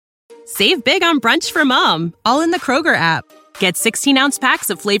Save big on brunch for mom, all in the Kroger app. Get 16-ounce packs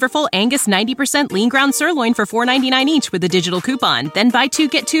of flavorful Angus 90% lean ground sirloin for $4.99 each with a digital coupon. Then buy 2,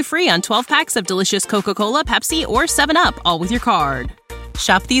 get 2 free on 12 packs of delicious Coca-Cola, Pepsi, or 7-Up, all with your card.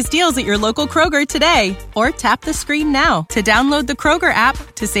 Shop these deals at your local Kroger today, or tap the screen now to download the Kroger app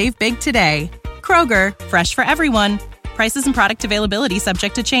to save big today. Kroger, fresh for everyone. Prices and product availability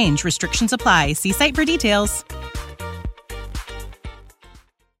subject to change. Restrictions apply. See site for details.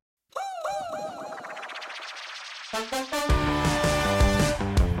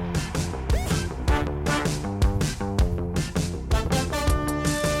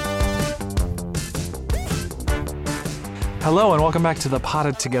 Hello and welcome back to the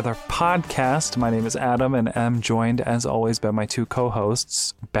Potted Together podcast. My name is Adam and I'm joined as always by my two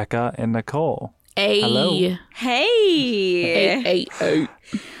co-hosts, Becca and Nicole. Hey. Hello. Hey.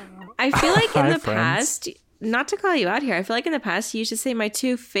 I feel like in Hi, the friends. past, not to call you out here, I feel like in the past you used to say my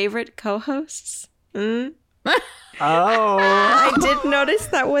two favorite co-hosts. Oh, I did notice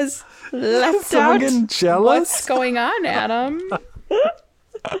that was left someone out. getting jealous? What's going on, Adam?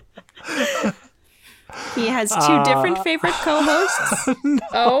 He has two different favorite co-hosts.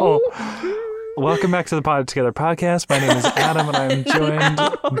 Oh, Welcome back to the Potted Together podcast. My name is Adam and I'm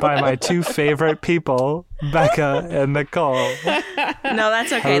joined by my two favorite people, Becca and Nicole. No,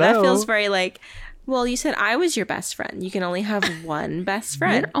 that's okay. That Hello. feels very like, well, you said I was your best friend. You can only have one best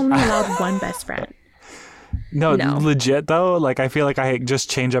friend. you're only allowed one best friend. No, No. legit though, like I feel like I just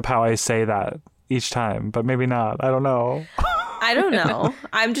change up how I say that each time, but maybe not. I don't know. I don't know.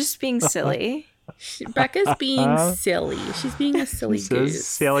 I'm just being silly. Becca's being silly. She's being a silly So goose.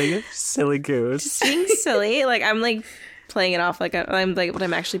 silly goose. Just being silly. Like I'm like playing it off like I'm like, but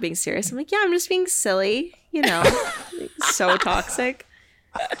I'm actually being serious. I'm like, yeah, I'm just being silly. You know, so toxic.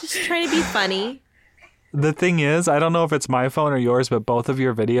 Just trying to be funny. The thing is, I don't know if it's my phone or yours, but both of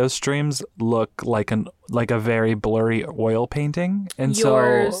your video streams look like a very blurry oil painting, and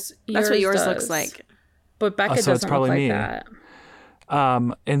Yours, That's what yours does. looks like. But Becca Oh, so it's doesn't look probably like me. that.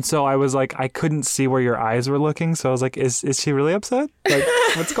 and so I was like, I couldn't see where your eyes were looking, so I was like, is she really upset? Like,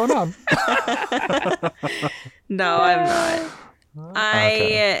 what's going on? No, I'm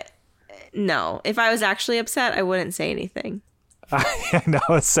not. No. If I was actually upset, I wouldn't say anything. I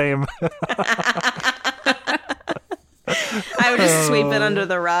know, same. I would just sweep it under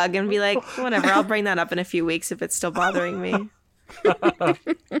the rug and be like, whatever, I'll bring that up in a few weeks if it's still bothering me.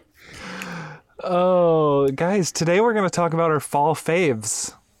 Oh, guys, today we're going to talk about our fall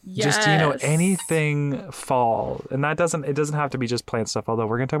faves. Yes. Just, anything fall. And it doesn't have to be just plant stuff, although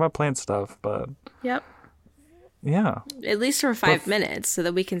we're going to talk about plant stuff, but Yep. yeah. At least for 5 minutes so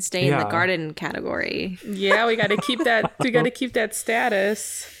that we can stay in the Yeah. garden category. Yeah, we got to keep that. We got to keep that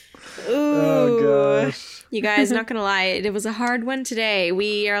status. Oh, gosh. You guys, not gonna lie, it was a hard one today.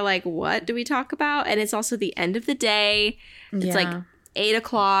 We are like, what do we talk about? And it's also the end of the day. It's like 8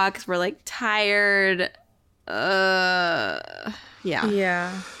 o'clock. We're like tired. Yeah.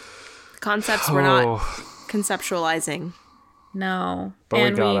 Yeah. Concepts we're not conceptualizing. No. But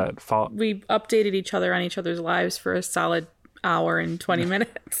And we got it. Fall. We updated each other on each other's lives for a solid hour and 20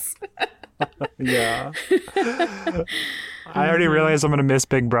 minutes. Yeah. I already realized I'm going to miss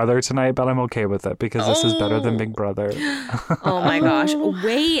Big Brother tonight, but I'm okay with it because this is better than Big Brother. Oh my gosh.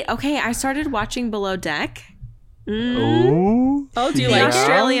 Wait. Okay, I started watching Below Deck. Ooh. Oh, do you The like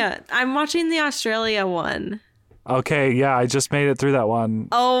Australia. I'm watching the Australia one. Okay, yeah, I just made it through that one.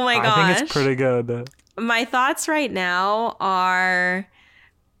 Oh my gosh. I think it's pretty good. My thoughts right now are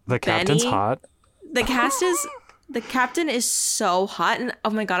The captain's Benny? hot. the captain is so hot, and oh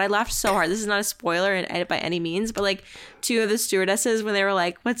my god, I laughed so hard. This is not a spoiler in by any means, but like two of the stewardesses when they were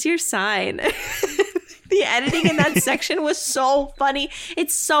like, "What's your sign?" The editing in that section was so funny.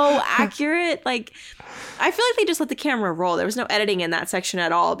 It's so accurate. Like, I feel like they just let the camera roll. There was no editing in that section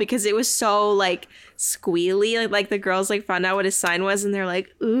at all because it was so like squealy. Like the girls like found out what his sign was and they're like,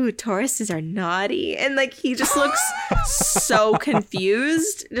 "Ooh, Tauruses are naughty," and like he just looks so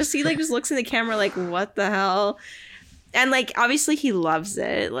confused. He just looks in the camera like, "What the hell?" And like obviously he loves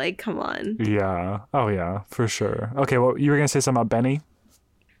it. Like, come on. Yeah. Oh, yeah, for sure. Okay, well, you were going to say something about Benny?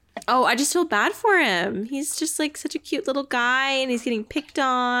 Oh, I just feel bad for him. He's just like such a cute little guy and he's getting picked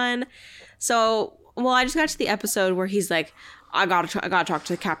on. So, well, I just got to the episode where he's like, I gotta talk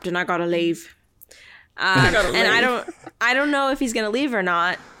to the captain. I gotta leave. And I don't know if he's gonna leave or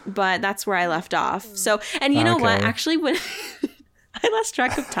not, but that's where I left off. So, and you know what? Okay. Actually, when I lost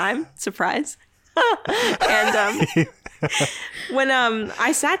track of time, surprise. And when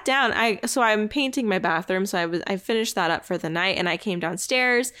I sat down, I'm painting my bathroom, so I finished that up for the night, and I came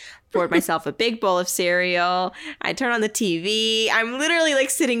downstairs, poured myself a big bowl of cereal. I turned on the TV. I'm literally like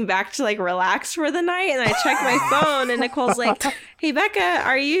sitting back to like relax for the night, and I check my phone, and Nicole's like, "Hey Becca,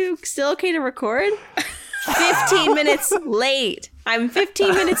 are you still okay to record?" 15 minutes late. I'm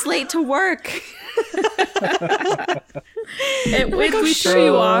 15 minutes late to work. We threw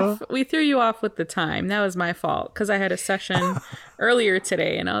you off. We threw you off with the time. That was my fault because I had a session earlier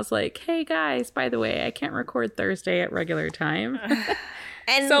today, and I was like, "Hey guys, by the way, I can't record Thursday at regular time."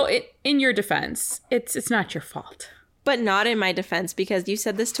 And so, in your defense, it's not your fault. But not in my defense, because you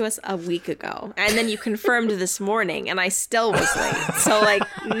said this to us a week ago, and then you confirmed this morning, and I still was late. So, like,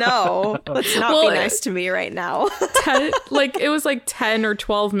 no, let's not be nice to me right now. It was like 10 or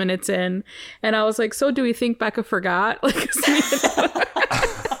 12 minutes in, and I was like, "So, do we think Becca forgot?" Like,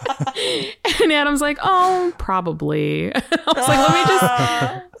 and Adam's like, "Oh, probably." I was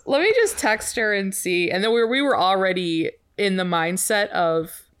like, let me just text her and see. And then we were already in the mindset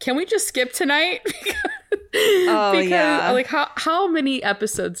of, can we just skip tonight? Because like how many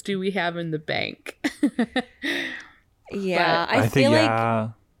episodes do we have in the bank? Yeah, I feel like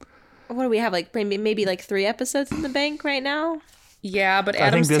what do we have, like maybe like 3 episodes in the bank right now? Yeah, but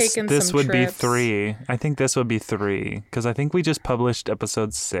Adam's taken this some would trips. be 3. I think this would be 3 because I think we just published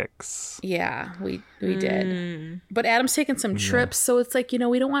episode 6. Yeah, we did. But Adam's taken some trips, so it's like, we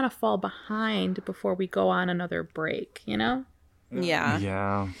don't want to fall behind before we go on another break,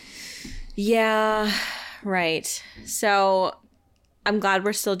 Yeah. Right. So I'm glad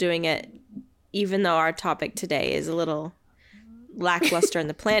we're still doing it, even though our topic today is a little lackluster in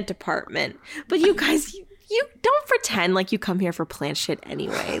the plant department. But you guys, you don't pretend like you come here for plant shit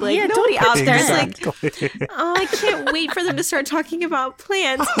anyway. Like, nobody out there is like, "Oh, I can't wait for them to start talking about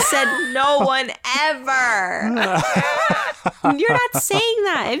plants." Said no one ever. You're not saying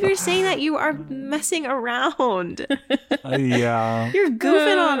that. If you're saying that, you are messing around. Yeah. You're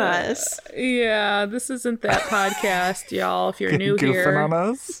goofing on us. Yeah, this isn't that podcast, y'all. If you're new Goofing here. on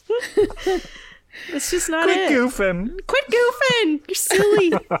us? It's just not Quit it. goofing. Quit goofing. You're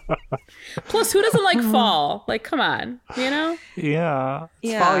silly. Plus, who doesn't like fall? Like, come on, Yeah. It's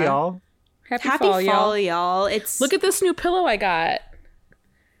Yeah. fall, y'all. Happy Happy fall, y'all. It's Look at this new pillow I got.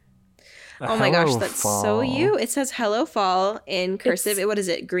 oh my gosh, Hello, that's fall. so you. It says "Hello Fall" in cursive. What is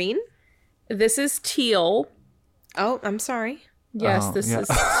it? Green? This is teal. Oh, I'm sorry. Yes, Oh, this yeah. is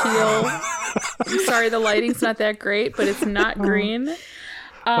teal. I'm sorry, the lighting's not that great, but it's not green.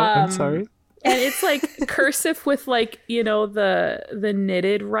 I'm sorry. And it's like cursive with like, the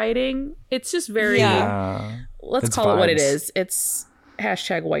knitted writing. It's just very, let's It's call it what it vibes. is. It's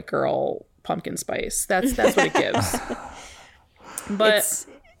hashtag white girl pumpkin spice. That's what it gives. But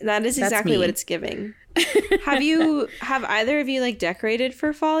That is that's exactly me. what it's giving. Have either of you like decorated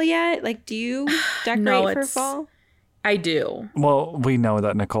for fall yet? Like, do you decorate for fall? I do. Well, we know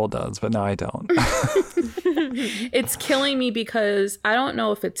that Nicole does, but no, I don't. It's killing me because I don't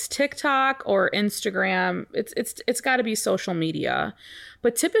know if it's TikTok or Instagram. It's got to be social media.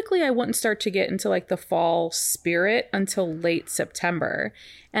 But typically I wouldn't start to get into like the fall spirit until late September.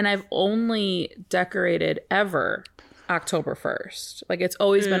 And I've only decorated ever October 1st. Like, it's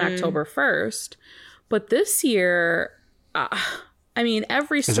always been October 1st. But this year,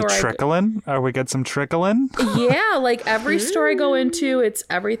 every Is store it trickling? Are we get some trickling? yeah, like every store I go into, it's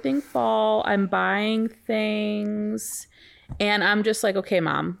everything fall. I'm buying things. And I'm just like, okay,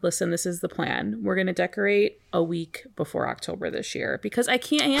 Mom, listen, this is the plan. We're going to decorate a week before October this year because I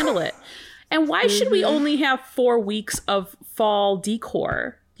can't handle it. And why should we only have 4 weeks of fall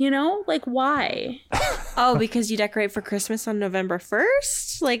decor? Like, why? Oh, because you decorate for Christmas on November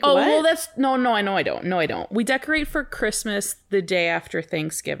 1st? Like, Oh, what? well, that's no, I know I don't. No, I don't. We decorate for Christmas the day after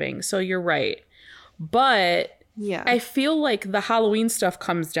Thanksgiving. So you're right. But Yeah. I feel like the Halloween stuff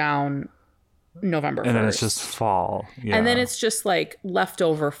comes down November 1st. And then it's just fall. Yeah. And then it's just like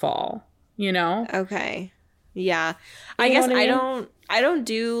leftover fall, Okay. Yeah. I know guess what I mean? I don't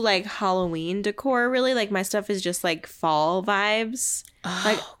do like Halloween decor really. Like, my stuff is just like fall vibes.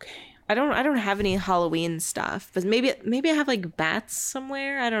 Like, Okay. I don't have any Halloween stuff, but maybe I have like bats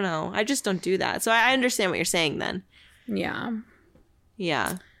somewhere. I don't know. I just don't do that. So I understand what you're saying then. Yeah.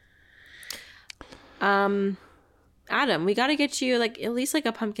 Yeah. Adam, we got to get you like at least like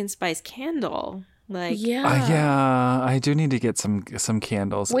a pumpkin spice candle. Like, Yeah. yeah, I do need to get some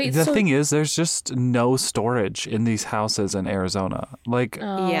candles. Wait, the so- thing is, there's just no storage in these houses in Arizona. Like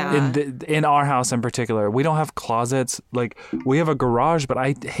yeah. in our house in particular, we don't have closets. Like, we have a garage, but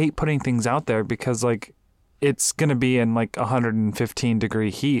I hate putting things out there because like it's gonna be in like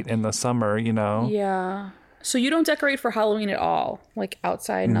 115-degree heat in the summer. Yeah. So you don't decorate for Halloween at all? Like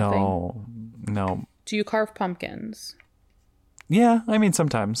outside, nothing? No. Do you carve pumpkins? Yeah, I mean,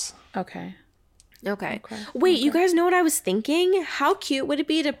 sometimes. Okay. Okay. Wait, you guys know what I was thinking? How cute would it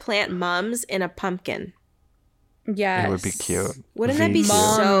be to plant mums in a pumpkin? Yes. It would be cute. Wouldn't that be cute.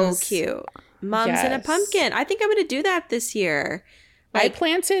 so Mums. cute? Mums in a Yes. pumpkin. I think I'm going to do that this year. I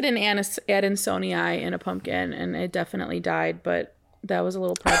planted an Adansonii in a pumpkin, and it definitely died, but that was a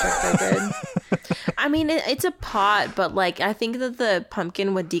little project I did. I mean, it's a pot, but like I think that the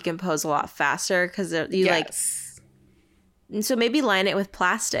pumpkin would decompose a lot faster because you and so maybe line it with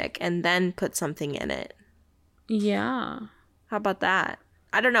plastic and then put something in it. Yeah. How about that?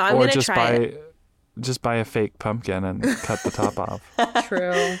 I don't know. I'm Or gonna just try it. just buy a fake pumpkin and cut the top off.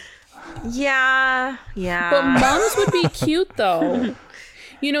 True. Yeah. But mums would be cute, though.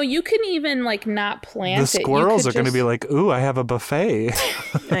 You know, you can even, like, not plant The it. You squirrels could are going to just- be like, ooh, I have a buffet.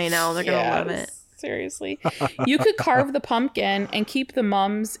 I know they're gonna love it. Seriously. You could carve the pumpkin and keep the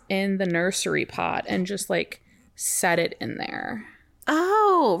mums in the nursery pot and just, like, set it in there.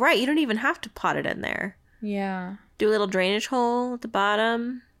 Oh, right. You don't even have to pot it in there. Yeah. Do a little drainage hole at the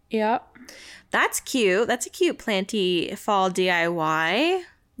bottom. Yep. That's cute. That's a cute planty fall DIY.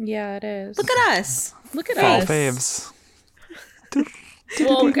 Yeah, it is. Look at us. Look at Fall us. faves.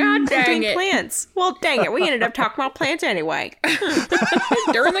 Well, god dang Doing it. plants. Well, dang it. We ended up talking about plants anyway.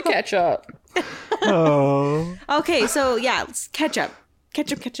 During the ketchup. Oh. Okay, so yeah, let's ketchup.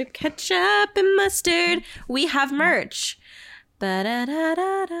 Ketchup and mustard. We have merch.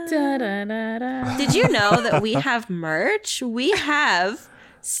 Ba-da-da-da-da. Da-da-da-da. Did you know that we have merch? We have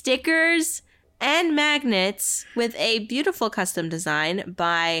stickers and magnets with a beautiful custom design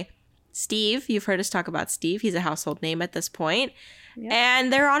by Steve. You've heard us talk about Steve. He's a household name at this point.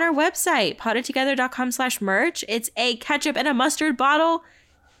 And they're on our website, pottedtogether.com/merch. It's a ketchup and a mustard bottle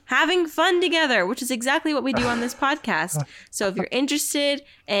having fun together, which is exactly what we do on this podcast. So if you're interested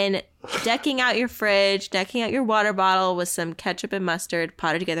in decking out your fridge, decking out your water bottle with some ketchup and mustard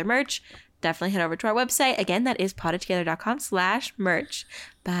potted together merch, definitely head over to our website. Again, that is pottedtogether.com/merch.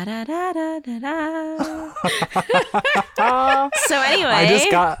 Ba-da-da-da-da-da. So anyway,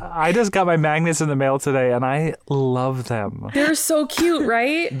 I just got my magnets in the mail today and I love them. They're so cute,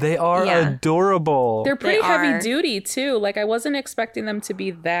 right? They are Yeah. adorable. They're pretty They are. heavy duty, too. Like, I wasn't expecting them to be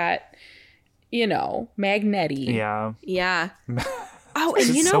that, you know, magnetic. Yeah. yeah. Oh, and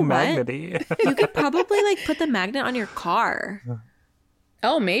you know so what? magnety. You could probably like put the magnet on your car.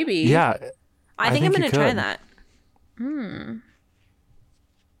 Oh, maybe. Yeah. I think I'm you going to try could. that.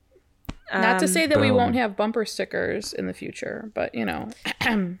 Not to say that we Boom. won't have bumper stickers in the future, but, you know.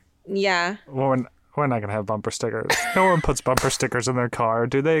 Yeah. Well, we're not going to have bumper stickers. No one puts bumper stickers in their car,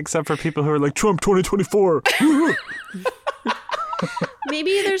 do they? Except for people who are like, Trump 2024.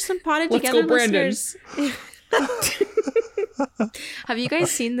 Maybe there's some potted Let's together go, Brandon. listeners. Have you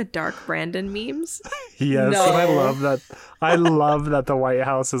guys seen the Dark Brandon memes? Yes, No. and I love that. I love that the White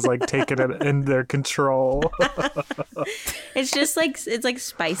House is like taking it in their control. It's just like it's like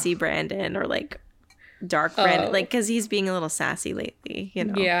spicy Brandon or like dark Brandon, Oh. like because he's being a little sassy lately, you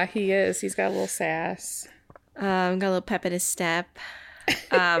know. Yeah, he is. He's got a little sass. Got a little pep in his step.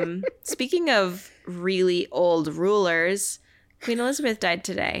 Speaking of really old rulers, Queen Elizabeth died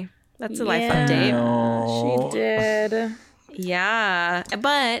today. That's a life update. She did. Yeah,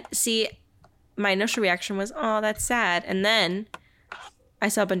 but see, my initial reaction was, "Oh, that's sad," and then I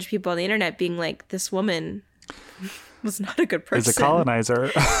saw a bunch of people on the internet being like, "This woman was not a good person." Is a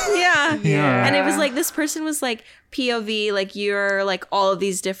colonizer. Yeah. Yeah. And it was like, this person was like POV, like you're like all of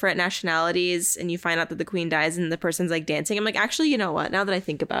these different nationalities and you find out that the queen dies and the person's like dancing. I'm like, actually, you know what? Now that I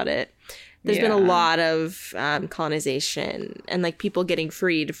think about it, there's been a Yeah. lot of colonization and like people getting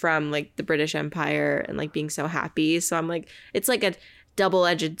freed from like the British Empire and like being so happy. So I'm like, it's like a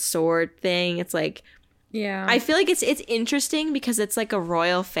double-edged sword thing. It's like, Yeah. I feel like it's interesting because it's like a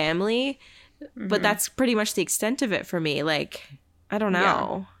royal family, but that's pretty much the extent of it for me. Like, I don't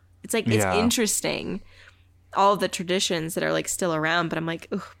know. It's like, it's Yeah. interesting, all of the traditions that are like still around, but I'm like,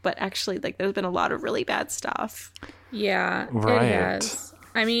 ugh, but actually like there's been a lot of really bad stuff. Yeah, Right. it has.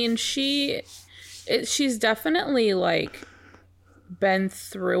 I mean, she's definitely like been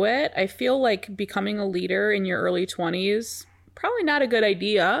through it. I feel like becoming a leader in your early 20s, probably not a good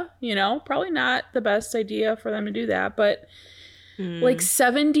idea, you know, probably not the best idea for them to do that, but like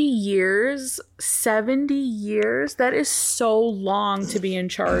 70 years, that is so long to be in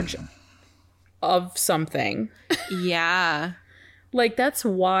charge of something. Yeah. Like, that's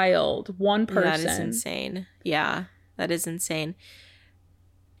wild. One person. That is insane. Yeah. That is insane.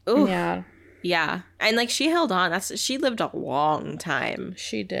 Ooh. Yeah. Yeah. And like she held on. She lived a long time.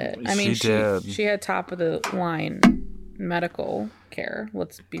 She did. I mean, She did. she had top of the line medical care.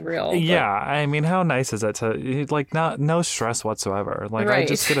 Let's be real. Yeah, I mean, how nice is it to like no stress whatsoever? Like I Right.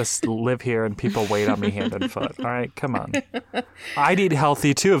 just get to live here and people wait on me hand and foot. All right, come on. I'd eat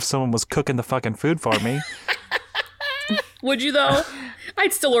healthy too if someone was cooking the fucking food for me. Would you though?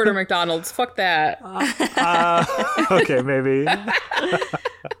 I'd still order McDonald's. Fuck that. Okay, maybe.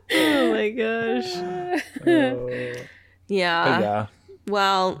 Oh my gosh. But yeah.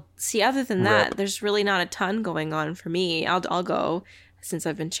 Well, see, other than that, Rip. there's really not a ton going on for me. I'll go since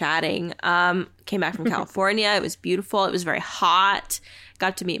I've been chatting. Came back from California. It was beautiful. It was very hot.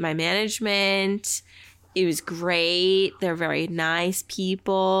 Got to meet my management. It was great. They're very nice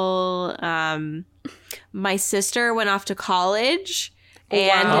people. My sister went off to college.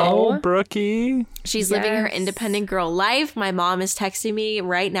 And Oh, Brookie. she's living her Yes. independent girl life. My mom is texting me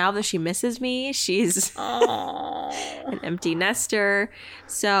right now that she misses me. She's an empty nester.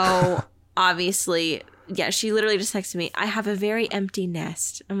 So obviously, yeah, she literally just texted me, I have a very empty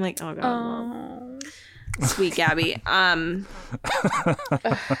nest. I'm like, oh God, Mom. Sweet Gabby.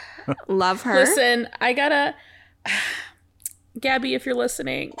 Love her. Listen, I gotta. Gabby, if you're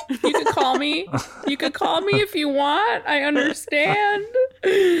listening, you can call me. You can call me if you want. I understand.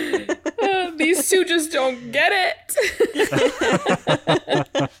 These two just don't get it.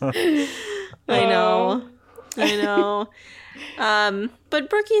 I know. But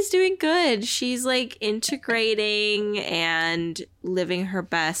Brookie's doing good. She's like integrating and living her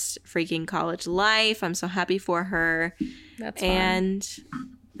best freaking college life. I'm so happy for her. That's fine. And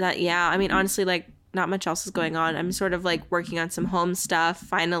that, yeah, I mean, honestly, like, not much else is going on. I'm sort of like working on some home stuff,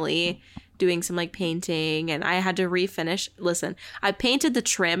 finally doing some like painting, and I had to refinish. Listen, I painted the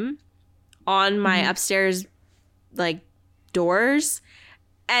trim on my upstairs like doors,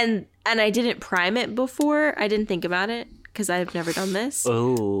 and I didn't prime it before. I didn't think about it because I've never done this.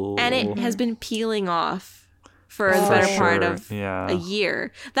 Oh. And it has been peeling off for the better part of a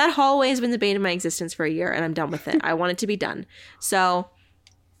year. That hallway has been the bane of my existence for a year, and I'm done with it. I want it to be done. So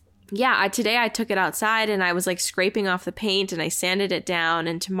yeah, today I took it outside and I was like scraping off the paint and I sanded it down,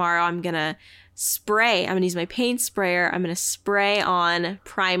 and tomorrow I'm going to spray. I'm going to use my paint sprayer. I'm going to spray on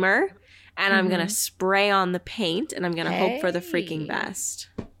primer, and I'm going to spray on the paint, and I'm going to hope for the freaking best.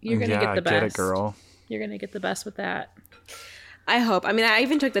 You're gonna get the best. Get it, girl. You're gonna get the best with that. I hope. I mean, I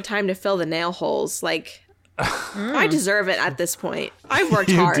even took the time to fill the nail holes. Like, I deserve it at this point. I've worked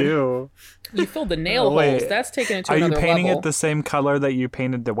You hard. do. You filled the nail Wait, holes. That's taking it to Are you another painting level. it the same color that you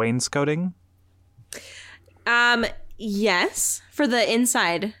painted the wainscoting? Yes, for the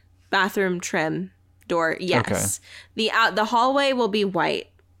inside bathroom trim door. Yes, the hallway will be white.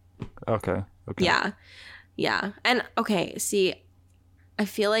 Okay. Yeah. And okay, see, I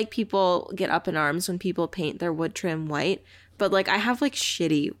feel like people get up in arms when people paint their wood trim white, but like I have like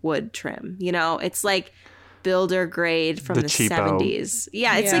shitty wood trim. You know, it's like builder grade from The the cheapo. 70s.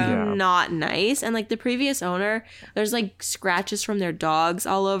 Yeah, it's like Yeah. not nice. And like the previous owner, there's like scratches from their dogs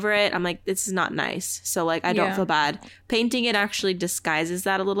all over it. I'm like, this is not nice. So like I don't Yeah. feel bad. Painting it actually disguises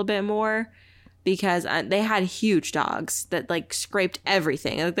that a little bit more, because they had huge dogs that like scraped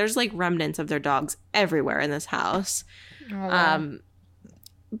everything. Like there's like remnants of their dogs everywhere in this house. Oh, wow.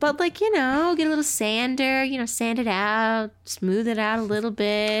 But like, you know, get a little sander, you know, sand it out, smooth it out a little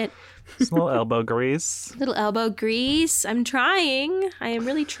bit. Just a little elbow grease. Little elbow grease. I'm trying. I am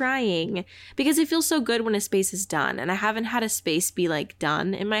really trying, because it feels so good when a space is done. And I haven't had a space be like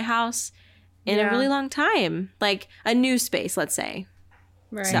done in my house in a Yeah. really long time. Like a new space, let's say.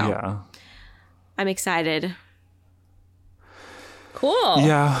 Right. So Yeah. I'm excited. Cool.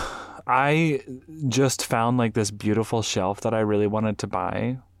 Yeah. I just found like this beautiful shelf that I really wanted to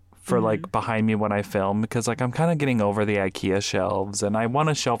buy for like behind me when I film, because like I'm kind of getting over the IKEA shelves, and I want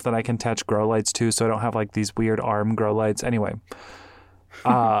a shelf that I can attach grow lights to so I don't have like these weird arm grow lights. Anyway.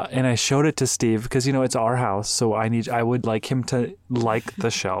 And I showed it to Steve because, you know, it's our house. So I would like him to like the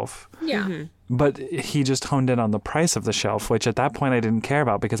shelf. Yeah. But he just honed in on the price of the shelf, which at that point I didn't care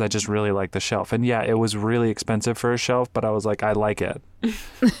about because I just really liked the shelf. And yeah, it was really expensive for a shelf, but I was like, I like it.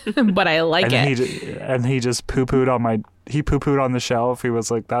 But I like And it. he just poo-pooed on the shelf. He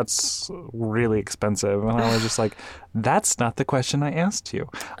was like, that's really expensive. And I was just like, that's not the question I asked you.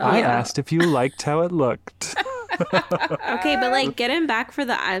 I asked if you liked how it looked. Okay, but like get him back for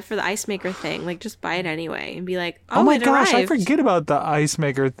the ice maker thing. Like just buy it anyway and be like, Oh my it gosh, I arrived. forget about the ice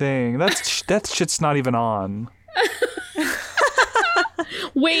maker thing. That shit's not even on.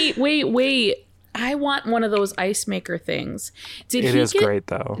 Wait. I want one of those ice maker things. It is great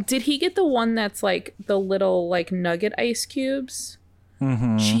though. Did he get the one that's like the little like nugget ice cubes?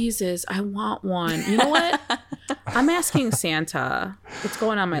 Jesus, I want one. You know what? I'm asking Santa. It's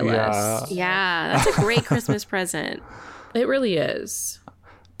going on my list. Yeah, that's a great Christmas present. It really is.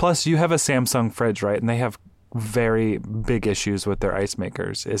 Plus, you have a Samsung fridge, right? And they have very big issues with their ice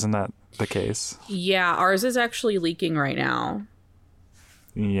makers. Isn't that the case? Yeah, ours is actually leaking right now.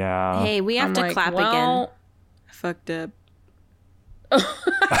 Yeah. Hey, we have to clap again. I fucked up.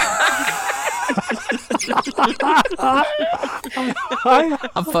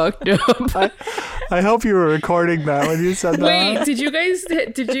 I fucked up. I hope you were recording that when you said that. Wait, did you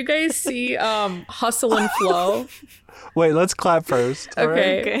guys see Hustle and Flow? Wait, let's clap first.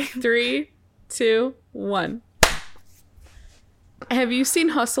 Okay. 3, 2, 1. Have you seen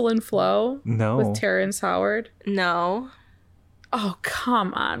Hustle and Flow? No. With Terrence Howard? No. Oh,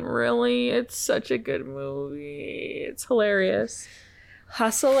 come on, really? It's such a good movie. It's hilarious.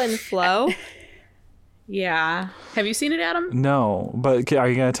 Hustle and Flow? Yeah. Have you seen it, Adam? No, but are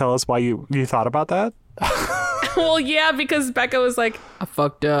you going to tell us why you thought about that? Well, yeah, because Becca was like, I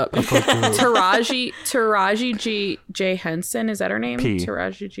fucked up. Taraji J. Henson, is that her name? P.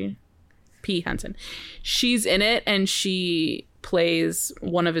 Taraji G. P. Henson. She's in it, and she plays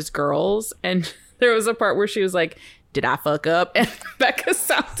one of his girls. And there was a part where she was like, did I fuck up? And Becca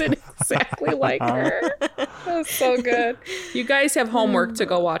sounded exactly like her. That was so good. You guys have homework to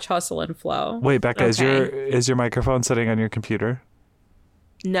go watch Hustle and Flow. Wait, Becca, Okay. is your microphone sitting on your computer?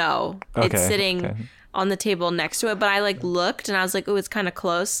 No. Okay, It's sitting okay. on the table next to it, but I looked and I was like, oh, it's kind of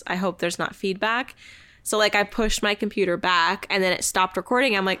close. I hope there's not feedback. So I pushed my computer back and then it stopped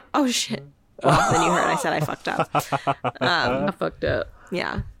recording. I'm like, oh shit. Well, then you heard I said I fucked up. I fucked up.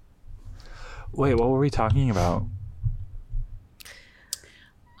 Yeah. Wait, what were we talking about?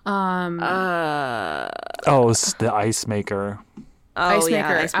 It's the ice maker. Oh, Ice yeah,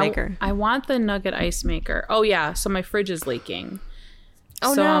 maker. ice maker. I want the nugget ice maker. Oh, yeah. So my fridge is leaking.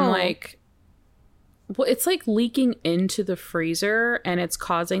 Oh, so no. I'm like, well, it's leaking into the freezer and it's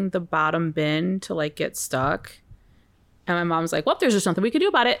causing the bottom bin to get stuck. And my mom's like, well, there's just nothing we could do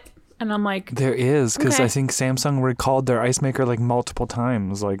about it. And I'm like, There is, because Okay. I think Samsung recalled their ice maker multiple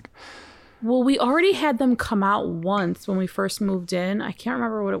times. well, we already had them come out once when we first moved in. I can't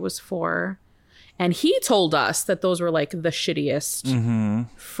remember what it was for. And he told us that those were the shittiest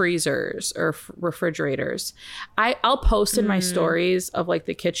freezers or refrigerators. I'll post in my stories of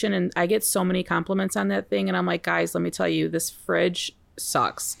the kitchen, and I get so many compliments on that thing. And I'm like, guys, let me tell you, this fridge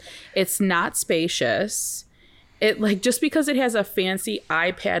sucks. It's not spacious. It just because it has a fancy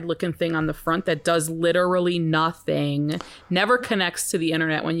iPad looking thing on the front that does literally nothing, never connects to the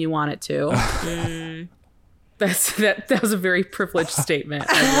internet when you want it to. That was a very privileged statement.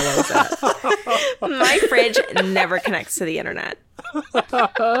 I realize that. My fridge never connects to the internet.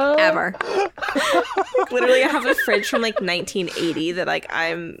 Ever. Literally, I have a fridge from 1980 that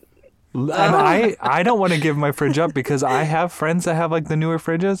I'm... And I don't want to give my fridge up because I have friends that have the newer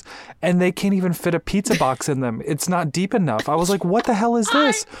fridges and they can't even fit a pizza box in them. It's not deep enough. I was like, what the hell is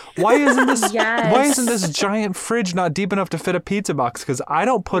this? Why isn't this giant fridge not deep enough to fit a pizza box? Because I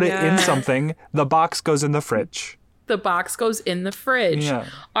don't put it in something. The box goes in the fridge. The box goes in the fridge. Yeah.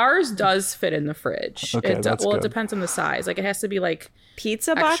 Ours does fit in the fridge. Okay, It that's it good. depends on the size. It has to be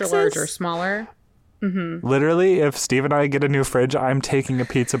Pizza extra boxes? large or smaller. Literally, if Steve and I get a new fridge, I'm taking a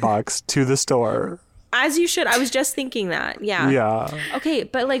pizza box to the store. As you should. I was just thinking that. Yeah. Yeah. Okay,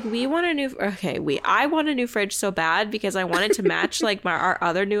 but we want a new... Okay, I want a new fridge so bad because I want it to match our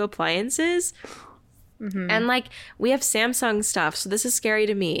other new appliances. And we have Samsung stuff, so this is scary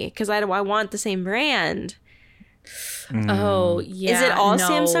to me because I want the same brand. Oh, yeah. Is it all no.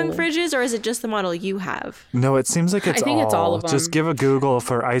 Samsung fridges or is it just the model you have? No, it seems like it's I think it's all of Just them. give a Google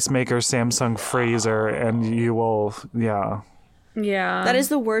for ice maker Samsung freezer and you will, yeah. Yeah. That is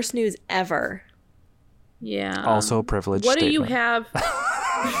the worst news ever. Yeah. Also a privileged What do you statement. have?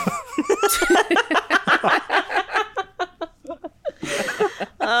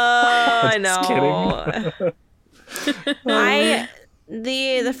 I know.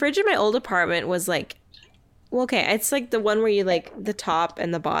 The fridge in my old apartment was okay, it's the one where you the top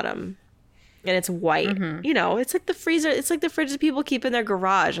and the bottom. And it's white. It's the freezer. It's the fridge that people keep in their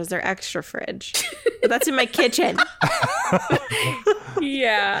garage as their extra fridge. But that's in my kitchen.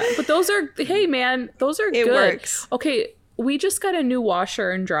 Yeah. But those are, hey man, those are It good. works. Okay. We just got a new washer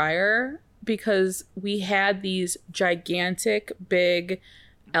and dryer because we had these gigantic, big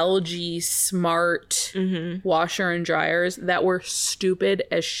LG smart washer and dryers that were stupid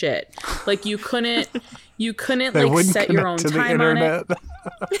as shit. You couldn't They wouldn't set your connect own to the time on it. internet.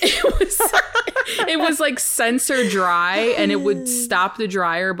 It was sensor dry, and it would stop the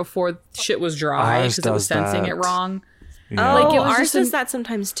dryer before shit was dry Ours because it was does sensing that. it wrong. Yeah. Like, it was ours just does that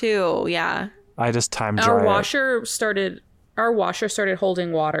sometimes too. Yeah. I just time dry our it. washer started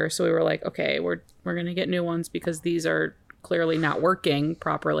holding water, so we were like, okay, we're gonna get new ones because these are clearly not working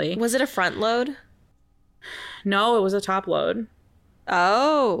properly. Was it a front load? No, it was a top load.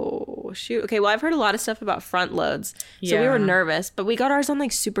 Oh, shoot. Okay, well, I've heard a lot of stuff about front loads. So we Yeah. were nervous, but we got ours on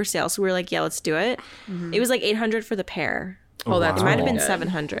like super sale. So we were like, yeah, let's do it. It was like $800 for the pair. Oh, that's It might have been good.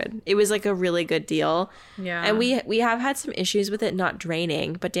 $700. It was like a really good deal. Yeah. And we have had some issues with it not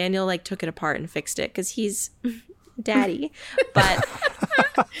draining, but Daniel like took it apart and fixed it because he's daddy. But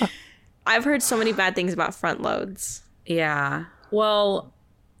I've heard so many bad things about front loads. Yeah. Well,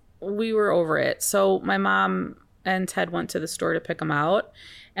 we were over it. So my mom and Ted went to the store to pick them out.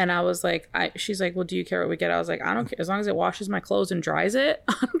 And I was like, she's like, well, do you care what we get? I was like, I don't care. As long as it washes my clothes and dries it,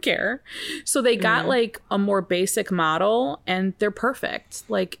 I don't care. So they got like a more basic model and they're perfect.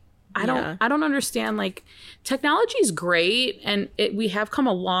 Like, I don't understand. Like, technology is great and we have come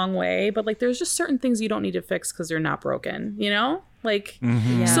a long way, but like, there's just certain things you don't need to fix because they're not broken, you know? Like,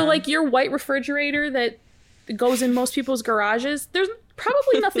 so like your white refrigerator that goes in most people's garages, there's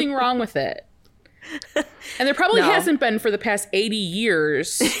probably nothing wrong with it. And there probably hasn't been for the past 80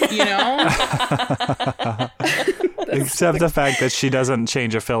 years, you know? Except the fact that she doesn't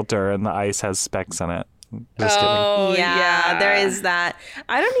change a filter and the ice has specks in it. Just kidding. Oh, Yeah, there is that.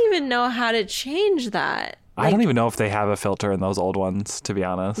 I don't even know how to change that. I don't even know if they have a filter in those old ones, to be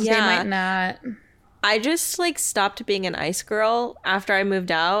honest. They might not. I just like stopped being an ice girl after I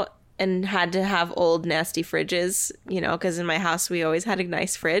moved out and had to have old nasty fridges, you know, because in my house we always had a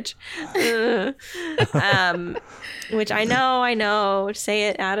nice fridge. Which I know. Say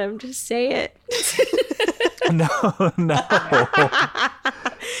it, Adam. Just say it. No. I'm Are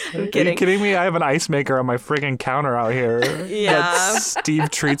kidding. you kidding me? I have an ice maker on my friggin' counter out here Yeah. that Steve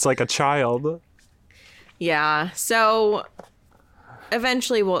treats like a child. Yeah. So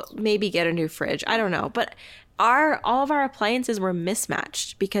eventually we'll maybe get a new fridge. I don't know. But all of our appliances were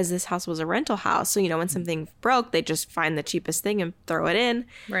mismatched because this house was a rental house. So, you know, when something broke, they just find the cheapest thing and throw it in.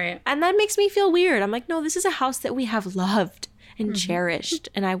 Right. And that makes me feel weird. I'm like, no, this is a house that we have loved and cherished,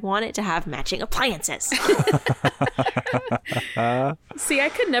 and I want it to have matching appliances. See, I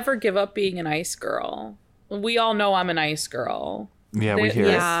could never give up being an ice girl. We all know I'm an ice girl. Yeah, we hear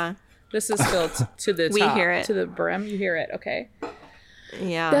it. Yeah. This is filled to the top, We hear it. to the brim. You hear it, okay?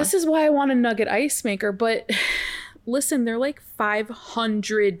 Yeah. This is why I want a nugget ice maker, but listen, they're like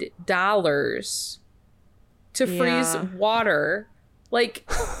 $500 to freeze Yeah. water. Like,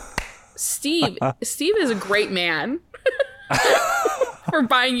 Steve is a great man for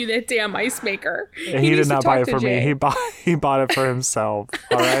buying you that damn ice maker. He needs did to not talk buy it to for me. Jay. He bought it for himself.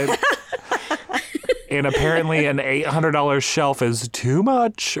 All right. And apparently, an $800 shelf is too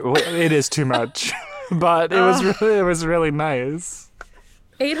much. It is too much, but it was really nice.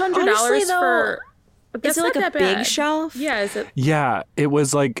 $800 Honestly, though, for. But that's is it like not a that big bad. shelf? Yeah, is it? Yeah, it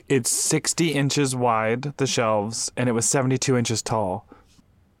was like it's 60 inches wide, the shelves, and it was 72 inches tall.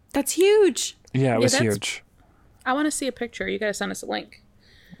 That's huge. Yeah, it was that's- huge. I want to see a picture. You gotta send us a link.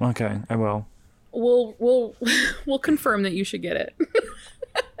 Okay, I will. We'll confirm that you should get it.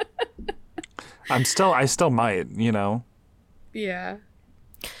 I still might, you know. Yeah.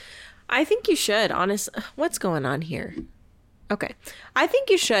 I think you should, honestly. What's going on here? Okay. I think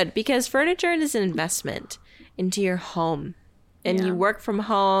you should because furniture is an investment into your home. And Yeah. you work from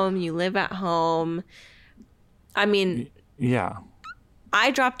home, you live at home. I mean, Yeah.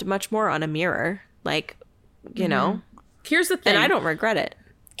 I dropped much more on a mirror, like, you know, Here's the thing. and I don't regret it.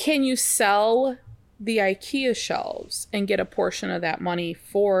 Can you sell the IKEA shelves and get a portion of that money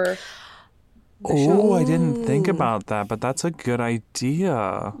for? Oh, I didn't think about that, but that's a good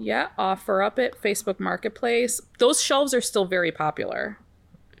idea. Yeah, offer up at Facebook Marketplace. Those shelves are still very popular.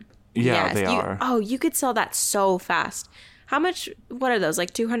 Yeah, Yes, they you- are. Oh, you could sell that so fast. How much? What are those?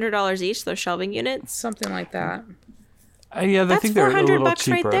 Like $200 each? Those shelving units? Something like that. Yeah, I That's think they're a little $400 right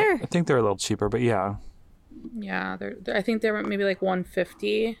cheaper. there. I think they're a little cheaper, but yeah. Yeah, I think they're maybe like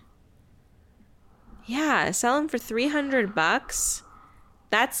 $150. Yeah, sell them for $300.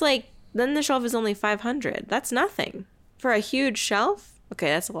 That's like then the shelf is only $500. That's nothing for a huge shelf. Okay,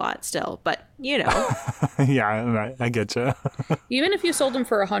 that's a lot still, but you know, Yeah, I get you. Even if you sold them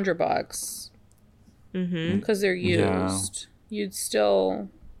for $100, because they're Yeah. used, you'd still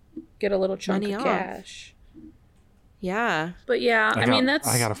get a little chunk Money of off. cash. yeah. But yeah, I mean that's.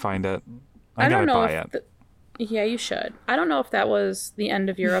 I gotta find it. I I don't gotta know buy if it. yeah, you should. I don't know if that was the end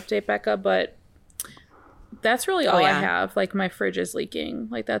of your update, Becca, but that's really all I yeah. have. Like my fridge is leaking.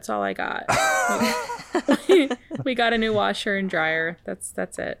 Like that's all I got. We got a new washer and dryer. That's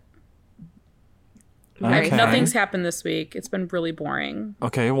it. Very Okay. Nothing's happened this week. It's been really boring.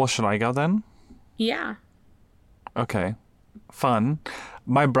 Okay, well, should I go then? Yeah. Okay. Fun.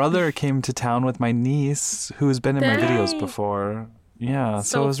 My brother came to town with my niece, who's been in my videos Yay. before. Yeah,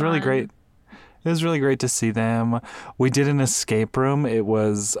 so So it was really fun. great. It was really great to see them. We did an escape room. It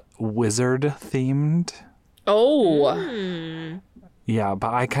was wizard themed. Oh. Yeah,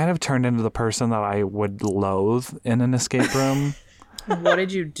 but I kind of turned into the person that I would loathe in an escape room What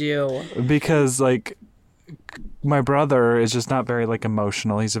did you do? because, like, my brother is just not very, like,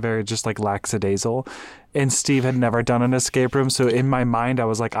 emotional. He's a very just, like, lackadaisical. And Steve had never done an escape room. So in my mind, I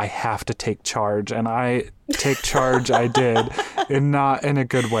was like, I have to take charge. And I take charge, I did, and not in a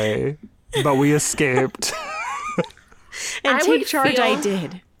good way. But we escaped. And I take would charge, feel- I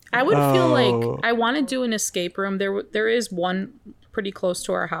did. I would feel Oh. like I want to do an escape room. There is one pretty close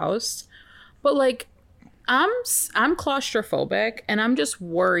to our house, but like I'm claustrophobic and I'm just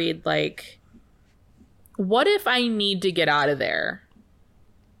worried. Like, what if I need to get out of there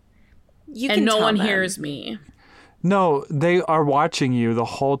You and no tell one them. hears me? No, they are watching you the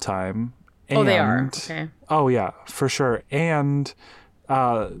whole time. Oh, they are. And- Okay. Oh, yeah, for sure. And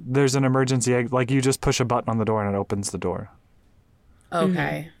there's an emergency egg. Like, you just push a button on the door and it opens the door.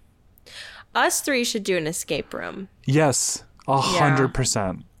 Okay. Us three should do an escape room. Yes,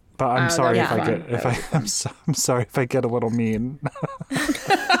 100%. But I'm sorry if that'd I be get fun. I'm sorry if I get a little mean.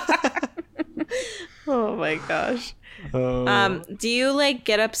 Oh my gosh. Do you like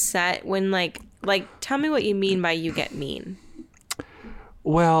get upset when like tell me what you mean by you get mean?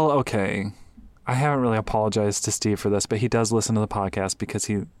 Well, okay. I haven't really apologized to Steve for this, but he does listen to the podcast because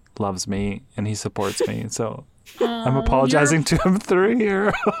he loves me and he supports me. So I'm apologizing to him through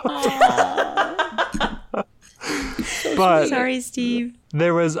here. But Sorry, Steve.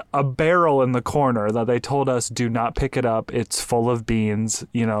 there was a barrel in the corner that they told us do not pick it up. It's full of beans.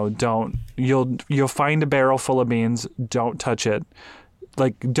 You know, you'll find a barrel full of beans. Don't touch it.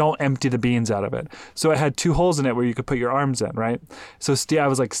 Like, don't empty the beans out of it. So it had 2 holes in it where you could put your arms in, right? So I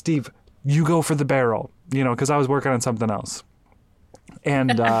was like, Steve, you go for the barrel, you know, because I was working on something else.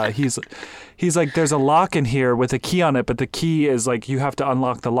 And he's like, there's a lock in here with a key on it, but the key is like, you have to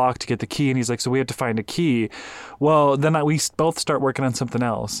unlock the lock to get the key. And he's like, so we have to find a key. Well, then we both start working on something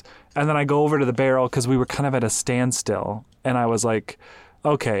else. And then I go over to the barrel because we were kind of at a standstill. And I was like,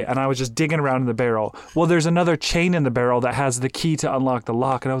 okay. And I was just digging around in the barrel. Well, there's another chain in the barrel that has the key to unlock the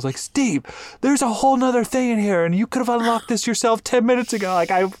lock. And I was like, Steve, there's a whole nother thing in here. And you could have unlocked this yourself 10 minutes ago. Like,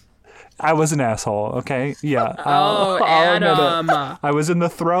 I was an asshole, okay? Yeah. Oh, I'll admit it. Adam. I was in the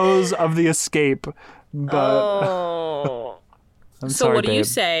throes of the escape, but Oh. I'm So sorry, what do you babe.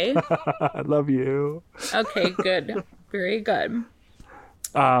 say? I love you. Okay, good. Very good.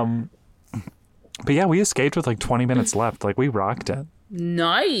 But yeah, we escaped with like 20 minutes left. Like, we rocked it.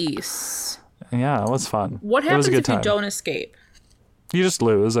 Nice. Yeah, it was fun. What It was happens a good if time. you don't escape? You just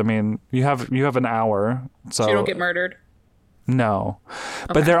lose. I mean, you have an hour, so So you don't get murdered? no.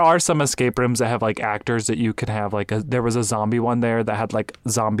 But there are some escape rooms that have like actors that you could have. Like, there was a zombie one there that had like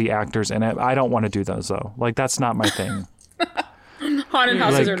zombie actors in it. I don't want to do those though. Like, that's not my thing. Haunted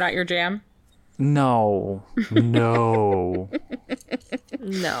houses Like- are not your jam? No. No.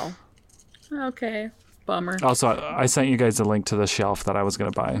 Okay. Bummer. Also, I sent you guys a link to the shelf that I was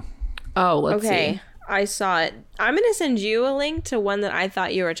going to buy. Oh, let's Okay. see. I saw it. I'm gonna send you a link to one that I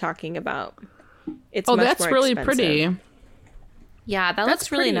thought you were talking about. It's Oh, much that's more really expensive. pretty. Yeah, that That's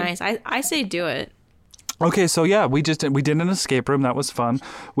looks really pretty. nice. I say do it. Okay, so yeah, we did an escape room. That was fun.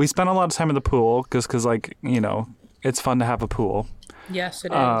 We spent a lot of time in the pool because like, you know, it's fun to have a pool. Yes,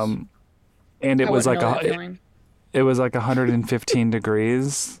 it is. And it I was like wouldn't know that feeling. it was like 115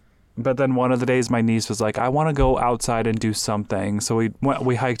 degrees. But then one of the days my niece was like, I want to go outside and do something. So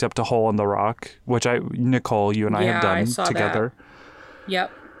we hiked up to Hole in the Rock, which Nicole, you and I have Yeah, I done saw that. together.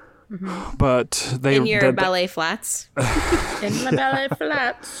 Yep. But they In your ballet flats. In my ballet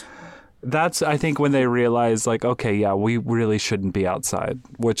flats. That's, I think, when they realized, like, okay, yeah, we really shouldn't be outside,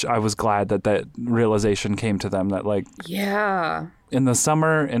 which I was glad that realization came to them that, like, Yeah. in the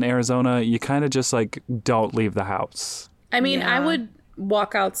summer in Arizona, you kind of just, like, don't leave the house. I mean, I Yeah. would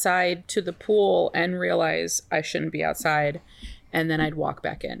walk outside to the pool and realize I shouldn't be outside, and then I'd walk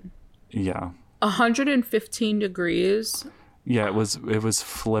back in. Yeah. 115 degrees. Yeah, it was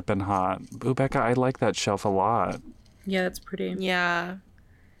flipping hot. Ooh, Becca, I like that shelf a lot. Yeah, that's pretty. Yeah.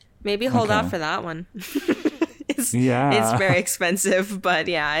 Maybe hold out Okay. for that one. it's Yeah. very expensive, but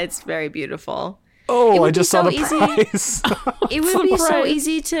yeah, it's very beautiful. Oh, would I be just saw so the easy. price. It would be so price.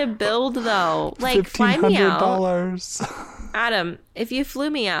 easy to build though. Like fly me out. $1,500. Adam, if you flew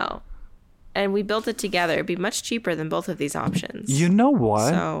me out and we built it together, it'd be much cheaper than both of these options. You know what?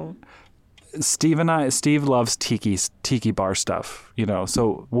 So Steve loves tiki bar stuff,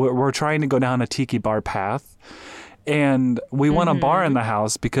 so we're trying to go down a tiki bar path, and we want a bar in the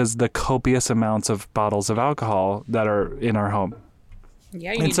house because the copious amounts of bottles of alcohol that are in our home.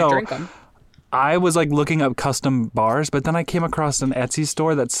 Yeah, you need to drink them. I was like looking up custom bars, but then I came across an Etsy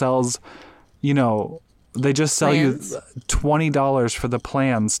store that sells, they just sell Plans? you $20 for the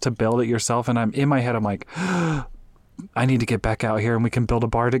plans to build it yourself. And I'm in my head, I'm like, I need to get back out here and we can build a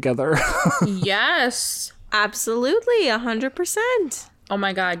bar together. Yes. Absolutely, 100%. Oh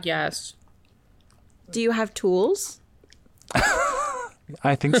my God, yes. Do you have tools?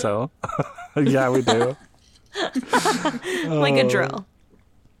 I think so. Yeah, we do. Like a drill.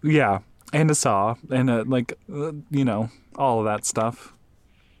 Yeah. And a saw and all of that stuff.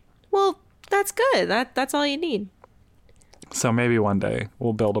 Well, that's good. That's all you need. So maybe one day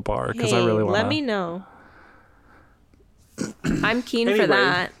we'll build a bar because I really want to. Let me know. I'm keen for Anyway.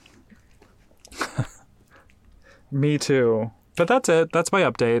 that. Me too. But that's it. That's my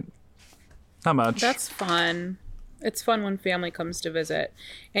update. Not much. That's fun. It's fun when family comes to visit.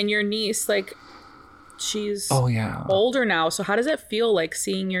 And your niece, like, she's older now. So how does it feel like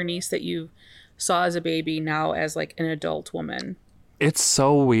seeing your niece that you saw as a baby now as like an adult woman? It's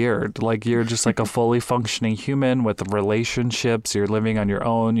so weird. Like you're just like a fully functioning human with relationships. You're living on your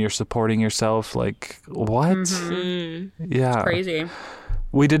own. You're supporting yourself. Like what? Yeah. Crazy.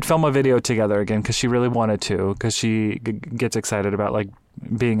 We did film a video together again because she really wanted to because she gets excited about like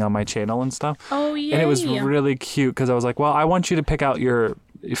being on my channel and stuff. Oh, yeah. And it was really cute because I was like, well, I want you to pick out your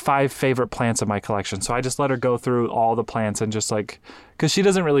 5 favorite plants in my collection. So I just let her go through all the plants and just like, because she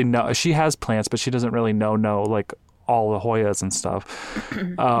doesn't really know. She has plants, but she doesn't really know like all the Hoyas and stuff.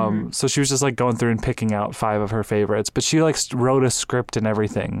 So she was just like going through and picking out 5 of her favorites. But she like wrote a script and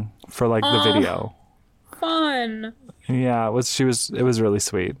everything for like the video. Fun. Yeah, it was really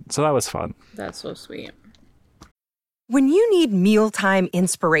sweet. So that was fun. That's so sweet. When you need mealtime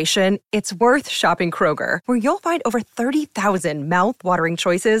inspiration, it's worth shopping Kroger, where you'll find over 30,000 mouth-watering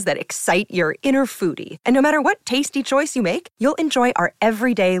choices that excite your inner foodie. And no matter what tasty choice you make, you'll enjoy our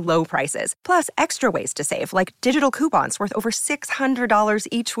everyday low prices, plus extra ways to save, like digital coupons worth over $600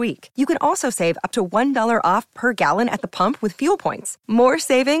 each week. You can also save up to $1 off per gallon at the pump with fuel points. More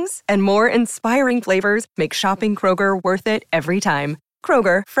savings and more inspiring flavors make shopping Kroger worth it every time.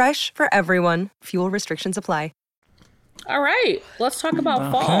 Kroger, fresh for everyone. Fuel restrictions apply. All right, let's talk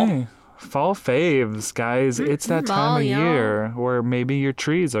about fall. Okay. Fall faves, guys. It's that time of year where maybe your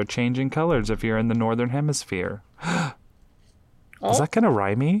trees are changing colors if you're in the northern hemisphere. Is that kind of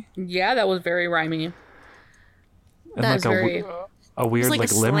rhymey? Yeah, that was very rhymey. And That's like very... a weird It's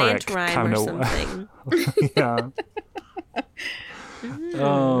like a limerick slant rhyme kind or of something. Yeah.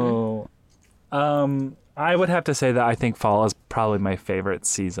 I would have to say that I think fall is probably my favorite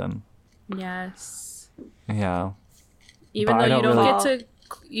season. Yes. Yeah. Even But though I you don't don't really- get to,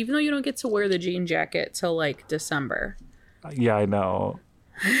 even though you don't get to wear the jean jacket till like December. Yeah, I know.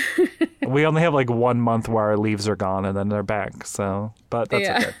 We only have like 1 month where our leaves are gone and then they're back. So, but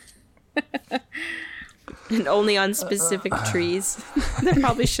that's okay. And only on specific trees that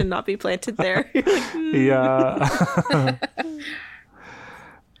probably should not be planted there. Yeah.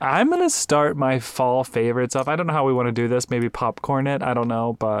 I'm going to start my fall favorites off. I don't know how we want to do this. Maybe popcorn it. I don't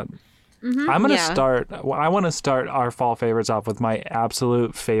know. But I'm going to I want to start our fall favorites off with my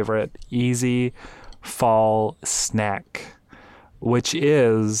absolute favorite easy fall snack, which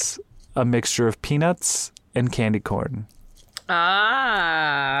is a mixture of peanuts and candy corn.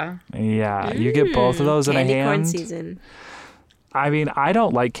 Ah. Yeah. You get both of those in a hand. Candy corn season. I mean, I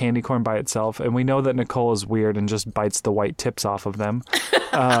don't like candy corn by itself, and we know that Nicole is weird and just bites the white tips off of them.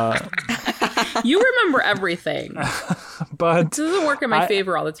 You remember everything. But It doesn't work in my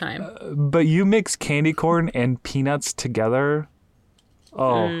favor all the time. But you mix candy corn and peanuts together.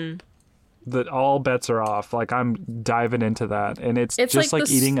 Oh, that all bets are off. Like I'm diving into that, and it's just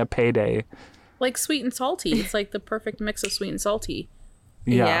like eating a payday. Like sweet and salty. It's like the perfect mix of sweet and salty.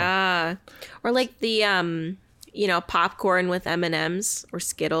 Yeah. Or like the popcorn with M&Ms or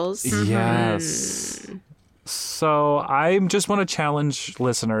Skittles. Yes. So I just want to challenge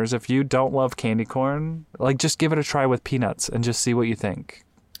listeners, if you don't love candy corn, like just give it a try with peanuts and just see what you think.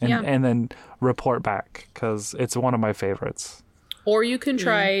 And then report back, because it's one of my favorites. Or you can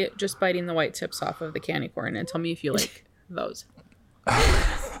try just biting the white tips off of the candy corn and tell me if you like those.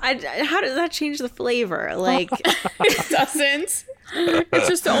 How does that change the flavor? Like, It doesn't. It's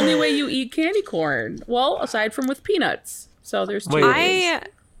just the only way you eat candy corn. Well, aside from with peanuts. So there's two ways.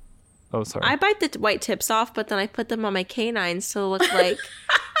 Oh, sorry. I bite the white tips off, but then I put them on my canines to look like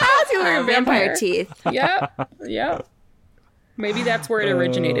Like a vampire teeth. Yep. Maybe that's where it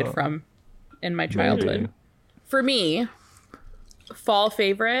originated from. in my childhood. Maybe. For me, fall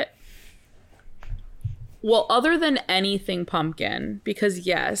favorite. Well, other than anything pumpkin, because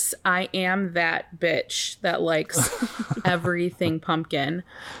yes, I am that bitch that likes everything pumpkin.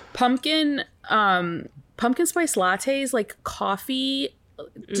 Pumpkin spice lattes, like coffee,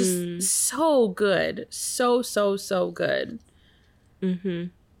 just so good. So good.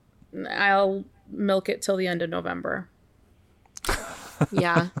 Mm-hmm. I'll milk it till the end of November.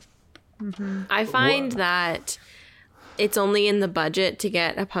 Yeah. I find that it's only in the budget to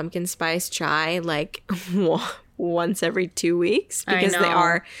get a pumpkin spice chai like once every 2 weeks because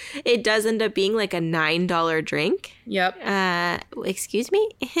it does end up being like a $9 drink. Yep. Excuse me?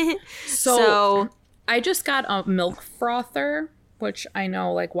 So I just got a milk frother, which I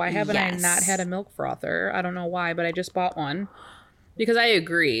know, like, why haven't I not had a milk frother? I don't know why, but I just bought one because I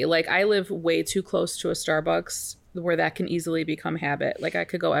agree. Like, I live way too close to a Starbucks where that can easily become habit. Like, I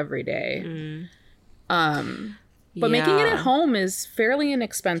could go every day. But making it at home is fairly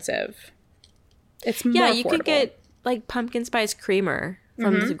inexpensive. It's more affordable. You could get like pumpkin spice creamer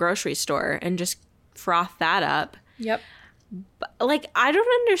from the grocery store and just froth that up. Yep. But, like, I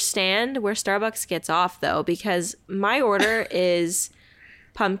don't understand where Starbucks gets off though, because my order is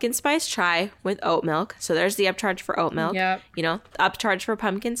pumpkin spice chai with oat milk. So there's the upcharge for oat milk. Yep. You know, upcharge for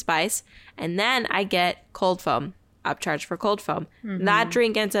pumpkin spice, and then I get cold foam, upcharge for cold foam. That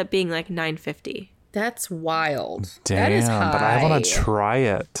drink ends up being like $9.50. That's wild. Damn, that is high. but I want to try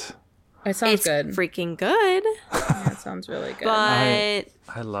it. It sounds It's good. freaking good. Yeah, it sounds really good. But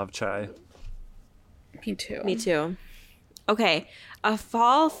I love chai. Me too. me too. Okay, a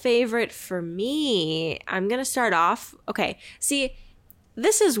fall favorite for me. I'm going to start off. Okay, see,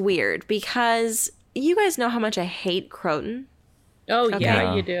 this is weird because you guys know how much I hate Croton. Oh, Okay.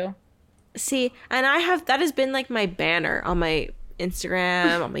 yeah, you do. See, and that has been like my banner on my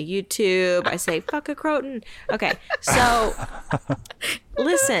Instagram, on my YouTube. I say, fuck a Croton. Okay, so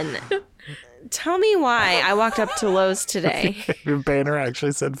listen, tell me why I walked up to Lowe's today. Your banner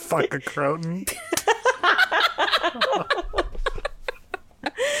actually said "fuck a Croton."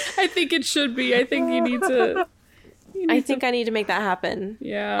 I think it should be. I think you need to. I think I need to make that happen.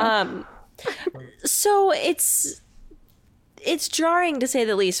 Yeah. So it's jarring to say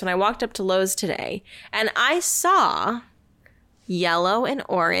the least when I walked up to Lowe's today and I saw yellow and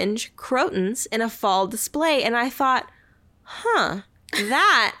orange Crotons in a fall display, and I thought,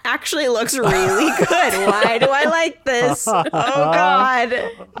 that actually looks really good. Why do I like this? Oh God.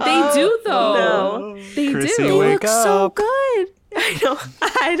 They do though. No. They Chrissy, do. They wake look so up. good.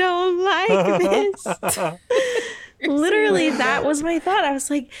 I don't like this. Literally, that was my thought. I was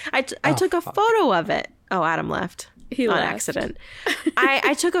like, I took a photo of it. Oh, Adam left. He on left. accident.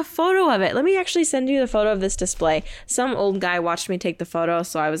 I took a photo of it. Let me actually send you the photo of this display. Some old guy watched me take the photo,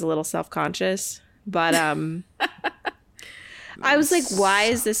 so I was a little self-conscious. But I was like, why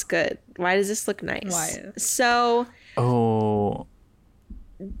is this good? Why does this look nice? Why? So Oh,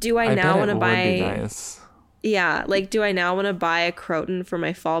 do I now bet want to it buy... would be nice. Yeah, like, do I now want to buy a Croton for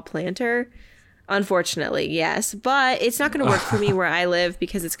my fall planter? Unfortunately, yes. But it's not going to work for me where I live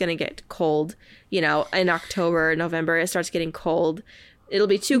because it's going to get cold. You know, in October, November, it starts getting cold. It'll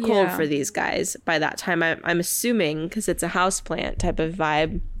be too cold Yeah. for these guys by that time. I'm assuming, because it's a houseplant type of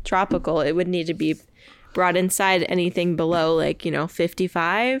vibe, tropical, it would need to be brought inside anything below, like,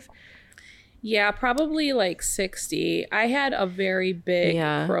 55. Yeah, probably like 60. I had a very big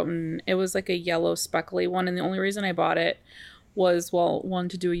Croton. It was like a yellow speckly one, and the only reason I bought it was, well, one,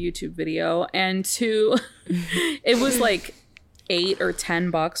 to do a YouTube video, and two, it was like $8 or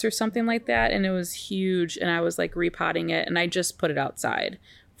 $10 or something like that, and it was huge, and I was like repotting it, and I just put it outside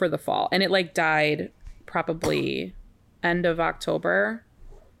for the fall, and it like died probably end of October.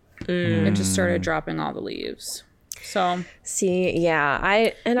 It just started dropping all the leaves. So See, yeah,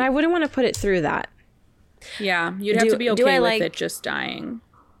 I wouldn't want to put it through that. yeah, you'd have to be do okay I with like- it just dying.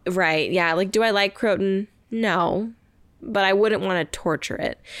 Right, yeah. Like, do I like Croton? No. But I wouldn't want to torture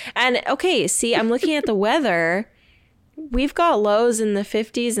it. And, okay, see, I'm looking at the weather. We've got lows in the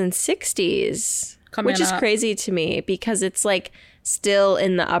 50s and 60s, Coming which is up. crazy to me because it's, like, still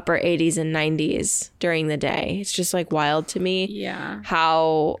in the upper 80s and 90s during the day. It's just, like, wild to me Yeah.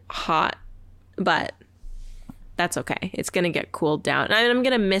 how hot. But that's okay. It's going to get cooled down. And I'm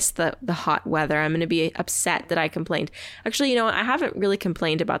going to miss the hot weather. I'm going to be upset that I complained. Actually, I haven't really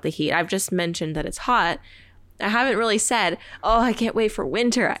complained about the heat. I've just mentioned that it's hot. I haven't really said, oh, I can't wait for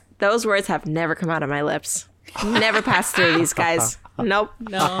winter. Those words have never come out of my lips. Never passed through these guys. Nope.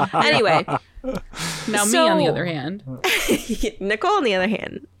 No. Anyway, Now me So- on the other hand. Nicole, on the other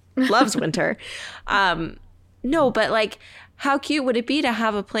hand, loves winter. No, but like, how cute would it be to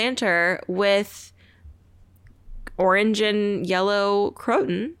have a planter with orange and yellow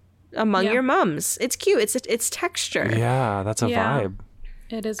croton among your mums? It's cute. It's texture. Yeah, that's a vibe.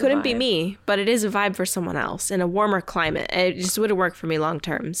 It is. Couldn't be me, but it is a vibe for someone else in a warmer climate. It just wouldn't work for me long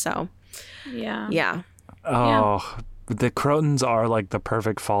term. So, yeah. Oh, the crotons are like the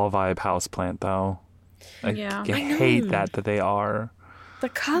perfect fall vibe houseplant, though. I hate that they are. The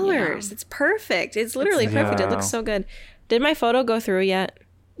colors, it's perfect. It's literally perfect. It looks so good. Did my photo go through yet?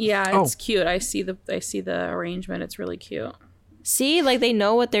 Yeah, it's cute. I see the arrangement. It's really cute. See, like they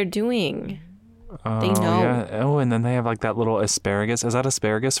know what they're doing. They know. Yeah. Oh, and then they have like that little asparagus. Is that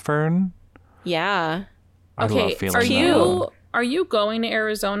asparagus fern? Yeah. I love feeling that. Are you going to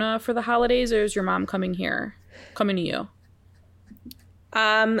Arizona for the holidays, or is your mom coming to you?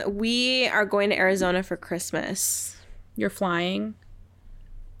 We are going to Arizona for Christmas. You're flying?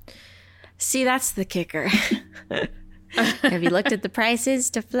 See, that's the kicker. Have you looked at the prices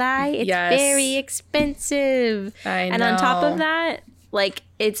to fly? It's very expensive. I know. And on top of that, like,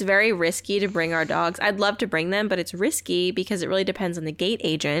 it's very risky to bring our dogs. I'd love to bring them, but it's risky because it really depends on the gate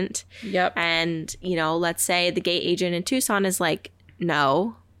agent. Yep. And, you know, let's say the gate agent in Tucson is like,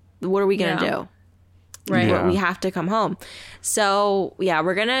 no, what are we going to do? Right. Yeah. We have to come home. So, yeah,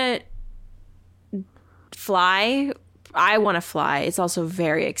 we're going to fly. I want to fly. It's also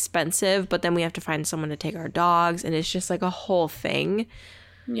very expensive, but then we have to find someone to take our dogs, and it's just like a whole thing.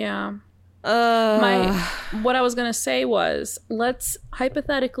 Yeah. What I was going to say was, let's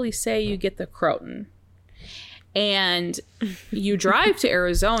hypothetically say you get the croton and you drive to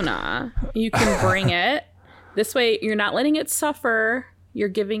Arizona. You can bring it. This way, you're not letting it suffer. You're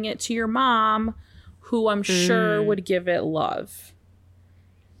giving it to your mom, who I'm sure would give it love.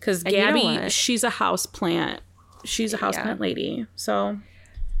 Because Gabby, she's a houseplant. She's a houseplant lady. So...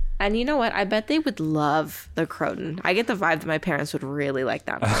 And you know what? I bet they would love the croton. I get the vibe that my parents would really like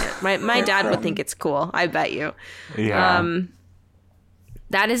that plant. My dad would think it's cool. I bet you. Yeah.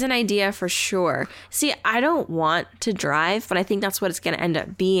 That is an idea for sure. See, I don't want to drive, but I think that's what it's going to end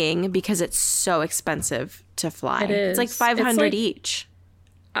up being because it's so expensive to fly. It is. It's like $500 each.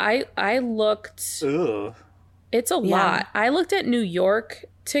 I looked. Ugh. It's a lot. I looked at New York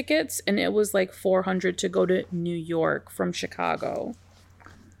tickets, and it was like $400 to go to New York from Chicago.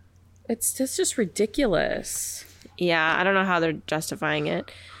 It's just ridiculous. Yeah, I don't know how they're justifying it.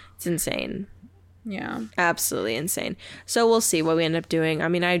 It's insane. Yeah. Absolutely insane. So we'll see what we end up doing. I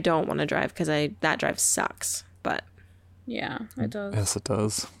mean, I don't want to drive because that drive sucks, but... Yeah, it does. Yes, it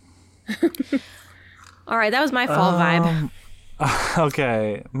does. All right, that was my fall vibe.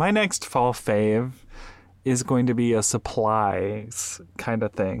 Okay, my next fall fave is going to be a supplies kind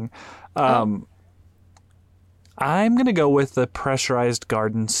of thing. I'm going to go with the pressurized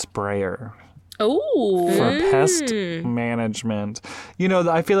garden sprayer. Oh, for pest management. You know,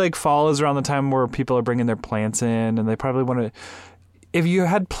 I feel like fall is around the time where people are bringing their plants in, and they probably want to... If you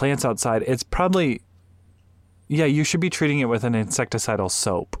had plants outside, it's probably... Yeah, you should be treating it with an insecticidal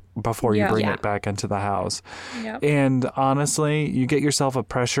soap before you bring it back into the house. Yep. And honestly, you get yourself a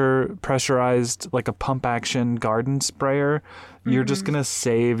pressurized, like a pump action garden sprayer, you're just going to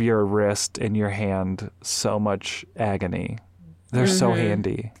save your wrist and your hand so much agony. They're so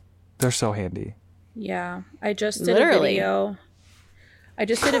handy. They're so handy. Yeah. I just did a video. I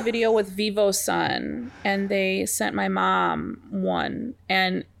just did a video with Vivo Sun, and they sent my mom one,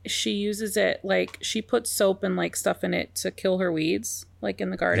 and she uses it like she puts soap and like stuff in it to kill her weeds, like in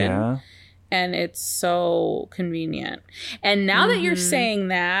the garden. Yeah. And it's so convenient. And now that you're saying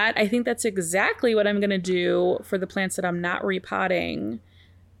that, I think that's exactly what I'm going to do for the plants that I'm not repotting,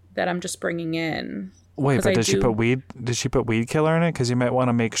 that I'm just bringing in. Wait, but did she put weed killer in it? Because you might want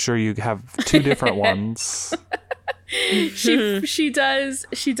to make sure you have two different ones. She does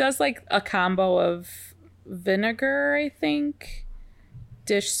like a combo of vinegar, I think,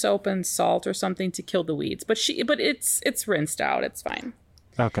 dish soap and salt or something to kill the weeds. But it's rinsed out. It's fine.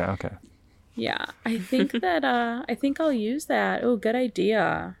 Okay. Yeah, I think that I think I'll use that. Oh, good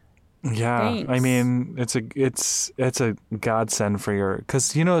idea. Yeah, Thanks. I mean, it's a godsend for your,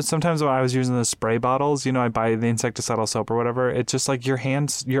 because you know, sometimes when I was using the spray bottles, you know, I buy the insecticidal soap or whatever, it's just like your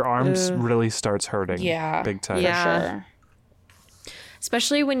arms really starts hurting. Yeah, big time. Yeah. For sure.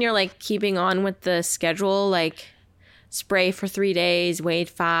 Especially when you're like keeping on with the schedule, like spray for 3 days, wait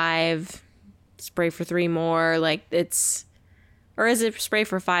 5, spray for 3 more, like or is it spray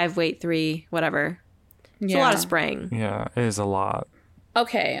for 5, wait 3, whatever. It's a lot of spraying. Yeah, it is a lot.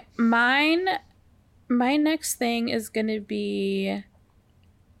 Okay, my next thing is going to be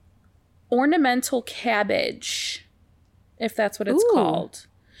ornamental cabbage, if that's what it's called.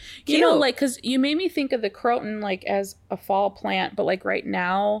 You know, like, because you made me think of the croton like as a fall plant, but like right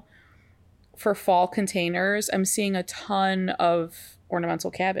now for fall containers, I'm seeing a ton of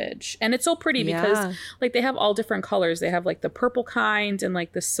ornamental cabbage. And it's so pretty because like they have all different colors. They have like the purple kind and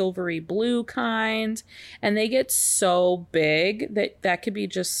like the silvery blue kind. And they get so big that could be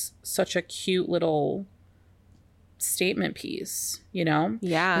just such a cute little statement piece, you know?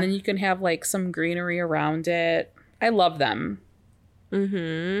 Yeah. And then you can have like some greenery around it. I love them.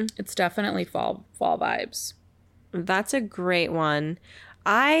 Mm-hmm. It's definitely fall vibes. That's a great one.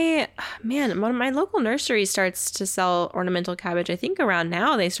 One of my local nursery starts to sell ornamental cabbage. I think around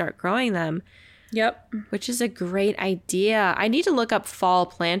now they start growing them. Yep. Which is a great idea. I need to look up fall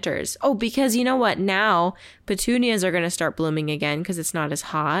planters. Oh, because you know what? Now petunias are going to start blooming again because it's not as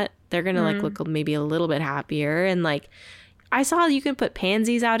hot. They're going to like look maybe a little bit happier. And like I saw you can put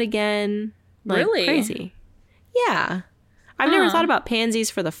pansies out again. Like, really? Crazy. Yeah. I've never thought about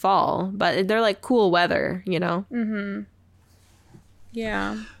pansies for the fall, but they're like cool weather, you know? Mm-hmm.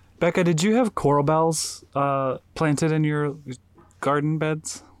 Yeah. Becca, did you have coral bells planted in your garden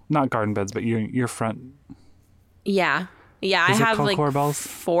beds? Not garden beds, but your front. Yeah. Yeah, Is I it have called like coral bells?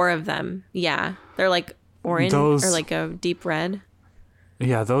 4 of them. Yeah. They're like orange or like a deep red.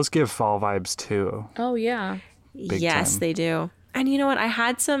 Yeah, those give fall vibes too. Oh, yeah. Yes, time. they do. And you know what? I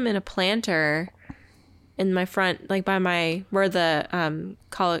had some in a planter in my front, like by where the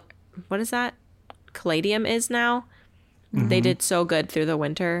what is that? Caladium is now. Mm-hmm. They did so good through the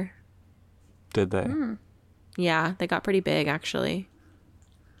winter. Did they? Yeah, they got pretty big actually.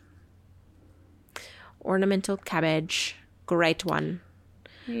 Ornamental cabbage, great one.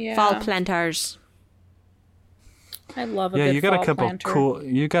 Yeah. Fall planters. I love a Yeah, good you got fall a couple planter. cool.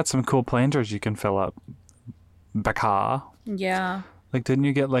 You got some cool planters you can fill up. Becca. Yeah. Like, didn't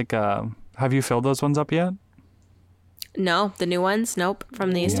you get like have you filled those ones up yet? No, the new ones. Nope,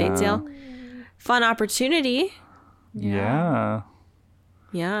 from the estate sale. Fun opportunity. Yeah.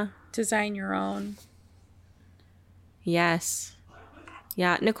 Yeah. Design your own. Yes.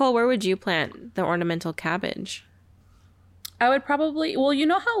 Yeah. Nicole, where would you plant the ornamental cabbage? I would probably, well, you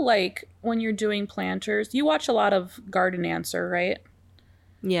know how like when you're doing planters, you watch a lot of Garden Answer, right?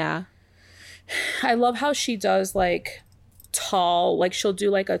 Yeah. I love how she does like tall, like she'll do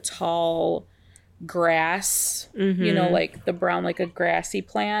like a tall grass, you know, like the brown, like a grassy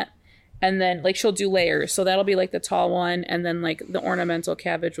plant. And then like she'll do layers. So that'll be like the tall one. And then like the ornamental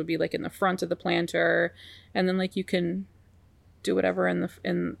cabbage would be like in the front of the planter. And then like you can do whatever in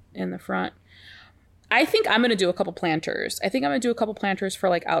the front. I think I'm going to do a couple planters. I think I'm going to do a couple planters for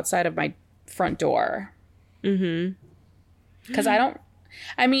like outside of my front door. Mm-hmm. Because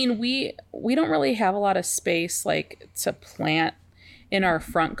we don't really have a lot of space like to plant in our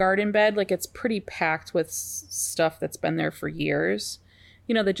front garden bed. Like it's pretty packed with stuff that's been there for years.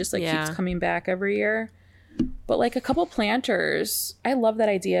 You know, that just like keeps coming back every year. But like a couple planters, I love that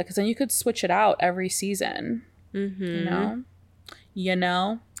idea because then you could switch it out every season. Mm-hmm. You know?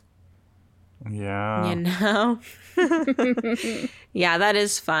 Yeah. You know? Yeah, that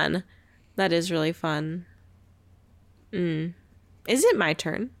is fun. That is really fun. Is it my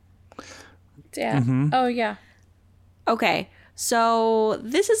turn? Yeah. Mm-hmm. Oh, yeah. Okay. So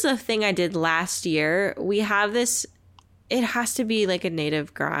this is a thing I did last year. We have this. It has to be like a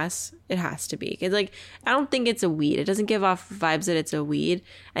native grass. It has to be. It's like, I don't think it's a weed. It doesn't give off vibes that it's a weed.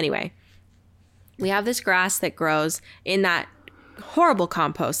 Anyway, we have this grass that grows in that horrible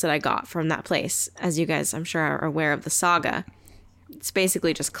compost that I got from that place. As you guys, I'm sure, are aware of the saga. It's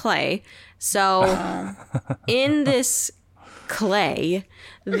basically just clay. So in this clay,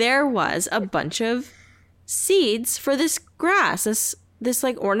 there was a bunch of seeds for this grass, this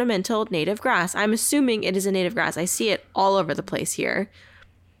like ornamental native grass. I'm assuming it is a native grass. I see it all over the place here.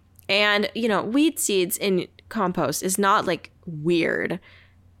 And, you know, weed seeds in compost is not like weird,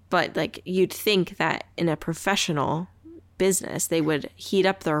 but like you'd think that in a professional business, they would heat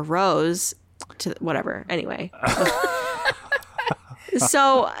up their rows to whatever. Anyway.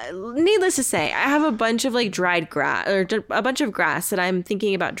 So needless to say, I have a bunch of like dried grass or a bunch of grass that I'm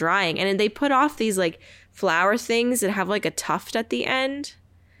thinking about drying. And they put off these like flower things that have like a tuft at the end.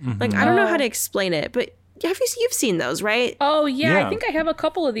 Mm-hmm. Like, I don't know how to explain it, but you've seen those, right? Oh, yeah. I think I have a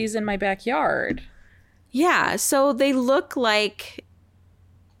couple of these in my backyard. Yeah. So they look like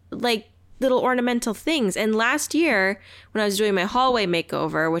little ornamental things. And last year when I was doing my hallway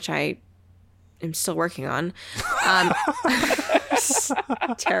makeover, which I am still working on,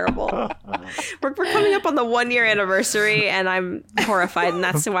 terrible. We're coming up on the 1-year anniversary and I'm horrified, and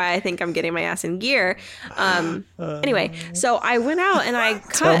that's why I think I'm getting my ass in gear. Anyway, so I went out and I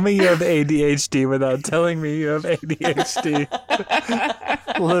cut. Tell me you have ADHD without telling me you have ADHD.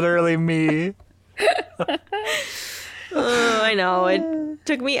 Literally me. Oh, I know. It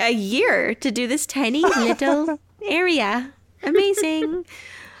took me a year to do this tiny little area. Amazing.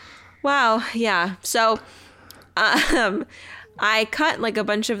 Wow. Yeah. So, I cut like a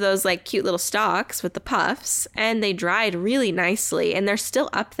bunch of those like cute little stalks with the puffs, and they dried really nicely, and they're still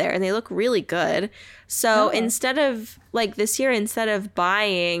up there and they look really good. So instead of like this year, instead of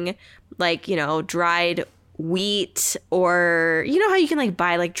buying like, you know, dried wheat, or you know how you can like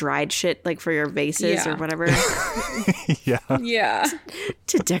buy like dried shit like for your vases or whatever Yeah.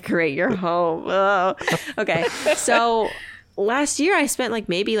 to decorate your home. Oh. Okay. So last year I spent like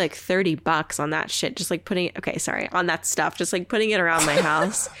maybe like $30 on that shit, just like on that stuff, just like putting it around my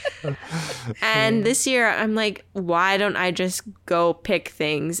house. And this year I'm like, why don't I just go pick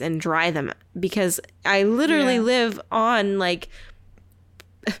things and dry them? Because I literally live on like,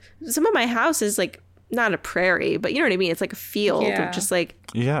 some of my house is like not a prairie, but you know what I mean? It's like a field of just like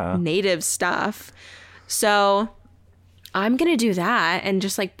native stuff. So I'm going to do that and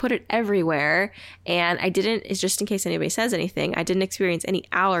just like put it everywhere. And it's just in case anybody says anything, I didn't experience any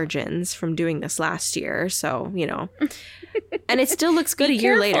allergens from doing this last year. So, you know, and it still looks good a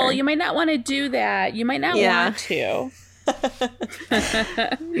year later. You might not want to do that. You might not want to.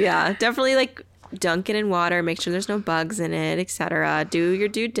 Yeah, definitely like dunk it in water, make sure there's no bugs in it, etc. Do your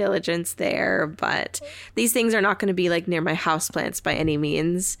due diligence there. But these things are not going to be like near my houseplants by any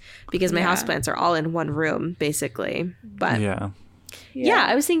means, because my houseplants are all in one room basically. But yeah,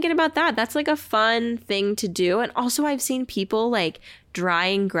 I was thinking about that. That's like a fun thing to do. And also I've seen people like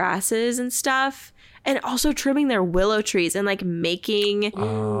drying grasses and stuff, and also trimming their willow trees and like making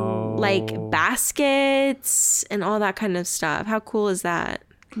like baskets and all that kind of stuff. How cool is that?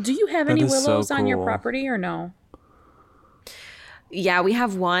 Do you have any willows on your property or no? Yeah, we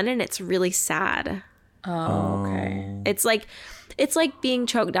have one, and it's really sad. Oh, okay. It's like being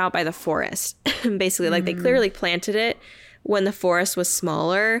choked out by the forest. Basically, like they clearly planted it when the forest was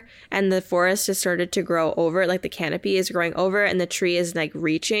smaller, and the forest has started to grow over, like the canopy is growing over, and the tree is like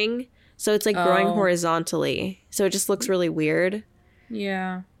reaching. So it's like growing horizontally. So it just looks really weird.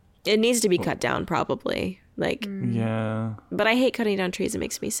 Yeah. It needs to be cut down probably. Like, yeah. But I hate cutting down trees. It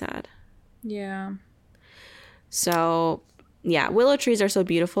makes me sad. Yeah. So, yeah. Willow trees are so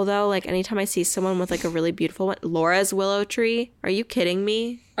beautiful, though. Like, anytime I see someone with, like, a really beautiful one. Laura's willow tree. Are you kidding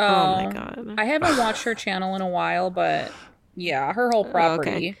me? Oh, my God. I haven't watched her channel in a while, but, yeah, her whole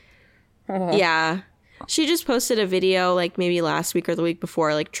property. Okay. Yeah. She just posted a video, like, maybe last week or the week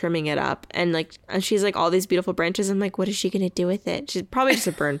before, like, trimming it up. And, like, she's, like, all these beautiful branches. I'm like, what is she going to do with it? She's probably just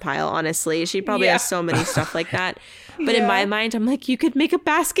a burn pile, honestly. She probably has so many stuff like that. But in my mind, I'm like, you could make a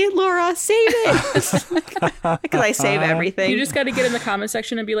basket, Laura. Save it. Because I save everything. You just got to get in the comment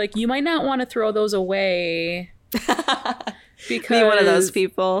section and be like, you might not want to throw those away. Because... Be one of those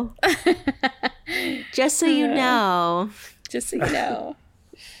people. Just so you know. Just so you know.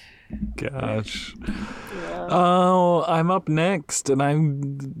 Gosh. Yeah. Oh, I'm up next, and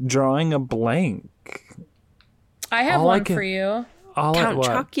I'm drawing a blank. I have one for you. Count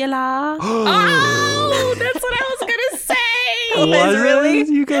Chocula. Oh, that's what I was gonna say. Was really?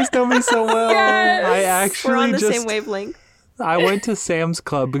 You guys know me so well. Yes. I actually we're on the same wavelength. I went to Sam's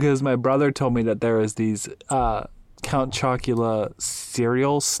Club because my brother told me that there was these Count Chocula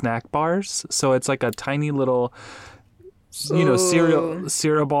cereal snack bars. So it's like a tiny little, you know,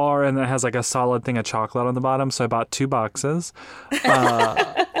 cereal bar, and it has like a solid thing of chocolate on the bottom. So I bought 2 boxes.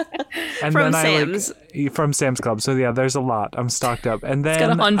 And from then Sam's. From Sam's Club. So yeah, there's a lot. I'm stocked up. And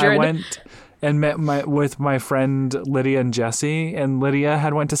then I went and met with my friend Lydia and Jesse, and Lydia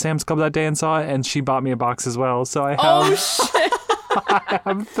had went to Sam's Club that day and saw it, and she bought me a box as well. So I have I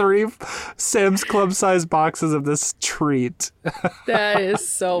have 3 Sam's Club size boxes of this treat. That is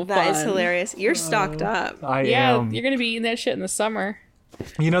so fun. That is hilarious. You're stocked up. I yeah, am. You're gonna be eating that shit in the summer.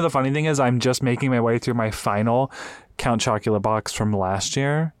 You know, the funny thing is, I'm just making my way through my final Count Chocula box from last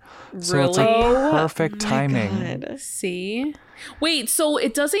year. So it's like perfect timing. God. See? Wait, so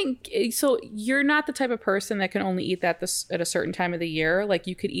it doesn't... So you're not the type of person that can only eat that at a certain time of the year? Like,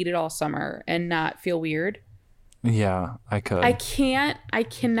 you could eat it all summer and not feel weird? Yeah, I could. I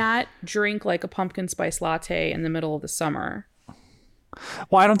cannot drink, like, a pumpkin spice latte in the middle of the summer.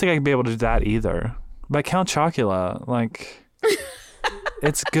 Well, I don't think I could be able to do that either. But Count Chocula, like...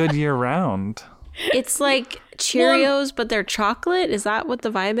 It's good year round. It's like Cheerios, but they're chocolate. Is that what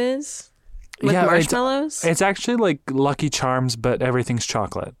the vibe is? With marshmallows? It's actually like Lucky Charms, but everything's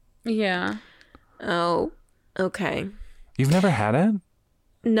chocolate. Yeah. Oh, okay. You've never had it?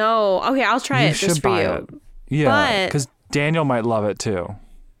 No. Okay, I'll try it just for you. Yeah, because Daniel might love it too.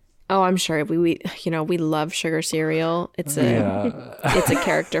 Oh, I'm sure we love sugar cereal. It's a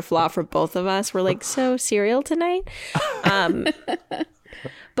character flaw for both of us. We're like, so cereal tonight?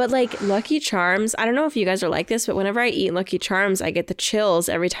 But like Lucky Charms, I don't know if you guys are like this, but whenever I eat Lucky Charms, I get the chills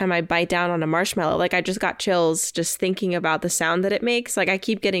every time I bite down on a marshmallow. Like I just got chills just thinking about the sound that it makes. Like I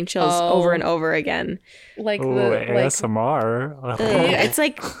keep getting chills over and over again. Like ASMR.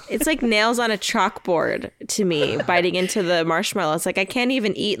 It's like nails on a chalkboard to me, biting into the marshmallow. It's like I can't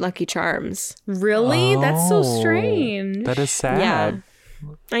even eat Lucky Charms. Really? That's so strange. That is sad. Yeah.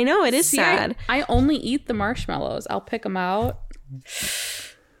 I know, it is sad. I only eat the marshmallows. I'll pick them out.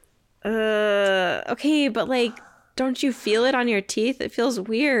 Okay, but like, don't you feel it on your teeth? It feels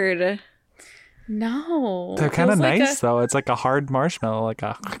weird. No. They're kind of nice though. It's like a hard marshmallow,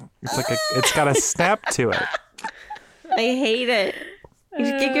 it's got a snap to it. I hate it.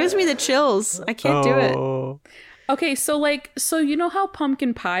 It gives me the chills. I can't do it. Okay, so you know how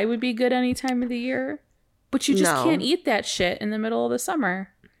pumpkin pie would be good any time of the year? But you just can't eat that shit in the middle of the summer.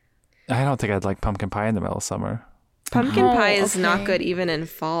 I don't think I'd like pumpkin pie in the middle of summer. Pumpkin pie is not good even in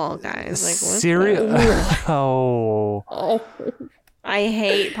fall, guys. Like what? Cereal. Oh. I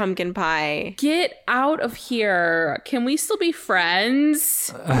hate pumpkin pie. Get out of here. Can we still be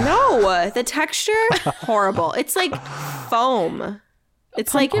friends? No, the texture horrible. It's like foam.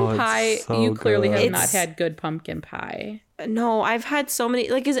 It's pumpkin like pie. so You clearly good. have not had good pumpkin pie. No, I've had so many.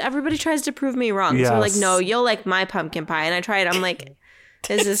 Like, everybody tries to prove me wrong. Yes. So like, no, you'll like my pumpkin pie, and I tried. I'm like,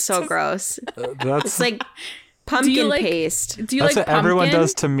 this is so gross. It's like pumpkin paste. Do you That's like what everyone pumpkin?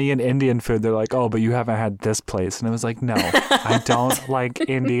 does to me in Indian food. They're like, oh, but you haven't had this place. And I was like, no, I don't like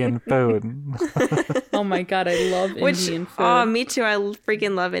Indian food. Oh my God, I love Indian food. Oh, me too. I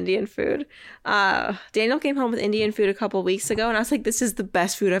freaking love Indian food. Daniel came home with Indian food a couple weeks ago, and I was like, this is the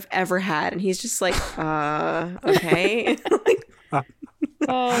best food I've ever had. And he's just like, okay.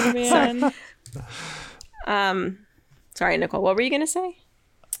 Oh, man. Sorry, Nicole. What were you going to say?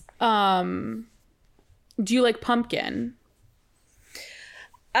 Do you like pumpkin?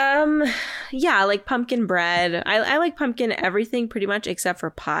 Yeah, like pumpkin bread. I like pumpkin everything pretty much except for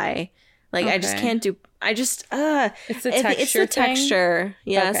pie. Like I just can't do. It's the texture. It's the texture.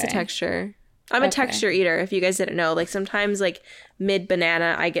 Yeah, it's the texture. I'm a texture eater. If you guys didn't know, like sometimes like mid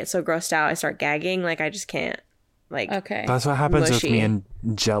banana, I get so grossed out I start gagging. Like I just can't. Like That's what happens with me and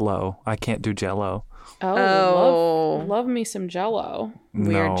Jell-O. I can't do Jell-O. Love me some Jell-O.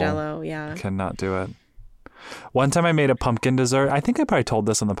 Weird Jell-O. Yeah, cannot do it. One time I made a pumpkin dessert. I think I probably told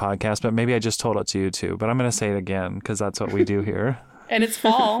this on the podcast, but maybe I just told it to you too. But I'm going to say it again because that's what we do here. And it's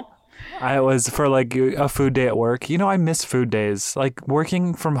fall. I was for like a food day at work. You know, I miss food days. Like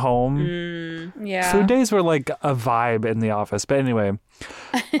working from home. Yeah. Food days were like a vibe in the office. But anyway,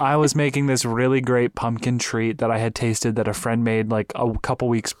 I was making this really great pumpkin treat that I had tasted that a friend made like a couple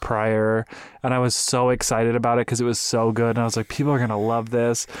weeks prior. And I was so excited about it because it was so good. And I was like, people are going to love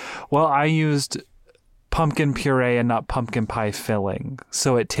this. Well, I used pumpkin puree and not pumpkin pie filling.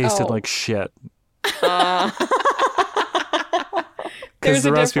 So it tasted like shit. Because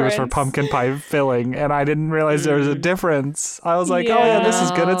the recipe was for pumpkin pie filling, and I didn't realize there was a difference. I was like, oh yeah, this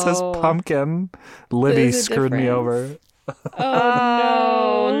is good. It says pumpkin. Libby screwed me over.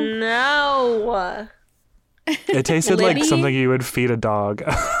 Oh, no. It tasted like something you would feed a dog.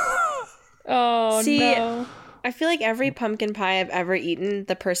 See, no. I feel like every pumpkin pie I've ever eaten,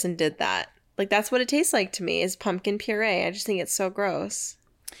 the person did that. Like, that's what it tastes like to me, is pumpkin puree. I just think it's so gross.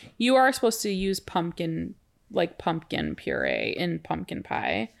 You are supposed to use pumpkin puree in pumpkin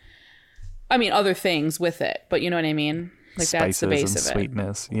pie. I mean, other things with it, but you know what I mean? Like, Spices that's the base and of it.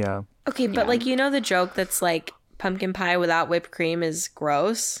 sweetness, yeah. Okay, but like, you know the joke that's like, pumpkin pie without whipped cream is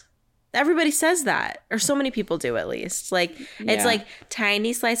gross? Everybody says that, or so many people do at least. Like, it's like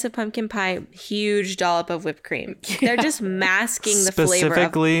tiny slice of pumpkin pie, huge dollop of whipped cream. They're just masking the flavor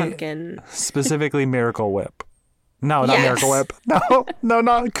of pumpkin. Specifically Miracle Whip. No, not Miracle Whip. No,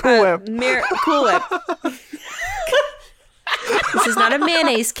 not Cool Whip. Cool Whip. This is not a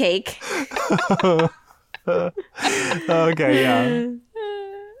mayonnaise cake. Okay, yeah.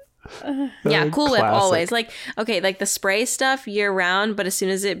 Yeah, Cool Whip Classic. always. Like, okay, like the spray stuff year round, but as soon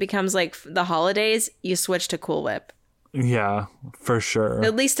as it becomes like the holidays, you switch to Cool Whip. Yeah, for sure.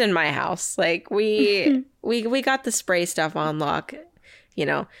 At least in my house. Like we got the spray stuff on lock, you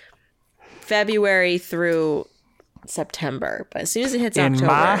know, February through September. But as soon as it hits In October,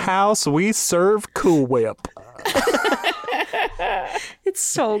 my house, we serve Cool Whip. it's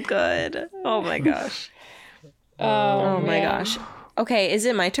so good. Oh my gosh. Oh my gosh. Okay, is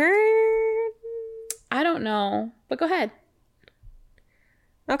it my turn? I don't know, but go ahead.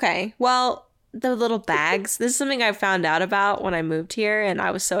 Okay. Well, the little bags. This is something I found out about when I moved here, and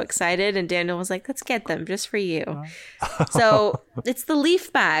I was so excited. And Daniel was like, "Let's get them just for you." So it's the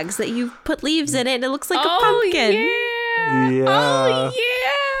leaf bags that you put leaves in it, and it looks like a pumpkin. Yeah. Oh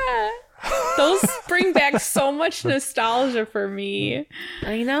yeah. Those bring back so much nostalgia for me.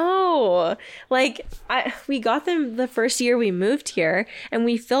 I know. Like, we got them the first year we moved here, and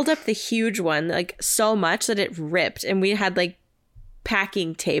we filled up the huge one like so much that it ripped, and we had like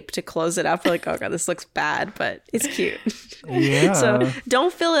packing tape to close it up. We're like, oh god, this looks bad, but it's cute. Yeah. So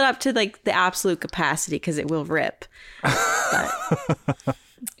don't fill it up to like the absolute capacity because it will rip.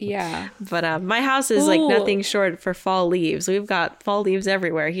 Yeah. But my house is like nothing short for fall leaves. We've got fall leaves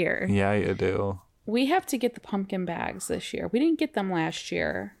everywhere here. Yeah, you do. We have to get the pumpkin bags this year. We didn't get them last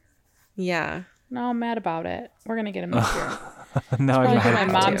year. Yeah. No, I'm mad about it. We're going to get them this year. No, Probably I'm because not.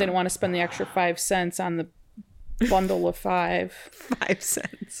 my mom didn't want to spend the extra 5 cents on the bundle of 5. 5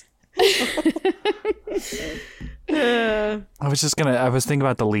 cents. I was thinking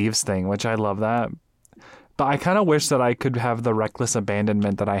about the leaves thing, which I love that. But I kind of wish that I could have the reckless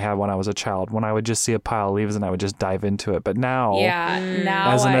abandonment that I had when I was a child, when I would just see a pile of leaves and I would just dive into it. But now,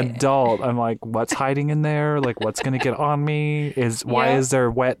 now as an adult, I'm like, what's hiding in there? Like, what's going to get on me? Why is there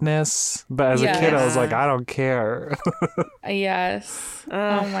wetness? But as a kid, I was like, I don't care. Yes.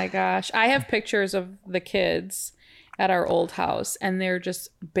 Oh my gosh. I have pictures of the kids at our old house, and they're just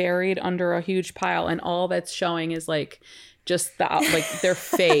buried under a huge pile, and all that's showing is like just their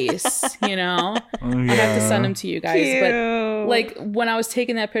face, you know? I have to send them to you guys. Cute. But like when I was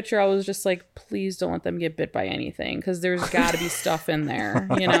taking that picture, I was just like, please don't let them get bit by anything, because there's got to be stuff in there,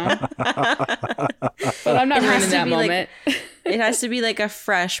 you know? But I'm not ruining that moment. It has to be like a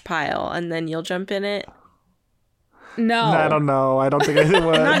fresh pile, and then you'll jump in it. No. I don't know. I don't think I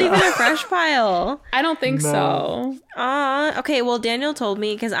would. Not even a fresh pile. I don't think so. Okay, well, Daniel told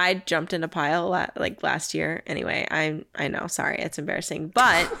me, because I jumped in a pile last year. Anyway, I know, sorry, it's embarrassing,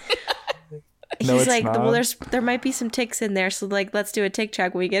 but No, he's it's like, not. well, there might be some ticks in there, so like, let's do a tick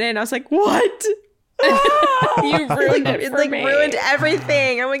check when we get in. I was like, what? You ruined it for me. Ruined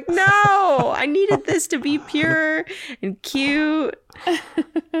everything. I'm like, no, I needed this to be pure and cute.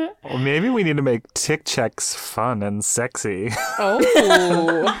 Well, maybe we need to make tick checks fun and sexy. Oh,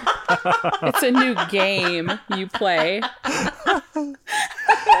 it's a new game you play.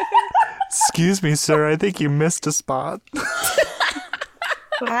 Excuse me, sir. I think you missed a spot.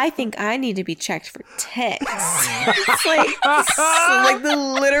 I think I need to be checked for ticks. It's like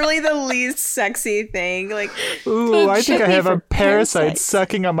literally the least sexy thing. Like, Ooh, I think I have a parasite parasites.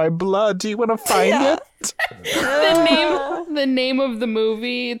 sucking on my blood. Do you want to find it? The name of the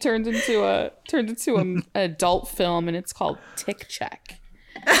movie turns into an adult film, and it's called Tick Check.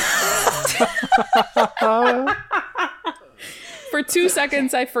 For 2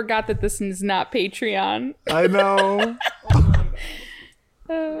 seconds, I forgot that this is not Patreon. I know.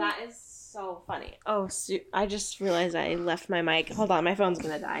 that is so funny. Oh, I just realized I left my mic. Hold on, my phone's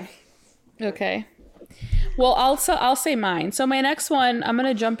gonna die. Okay. Well, I'll say mine. So my next one, I'm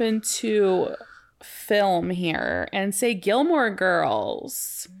gonna jump into film here and say Gilmore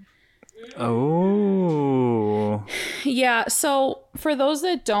Girls. Oh. Yeah, so for those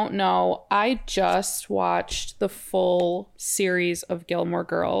that don't know, I just watched the full series of Gilmore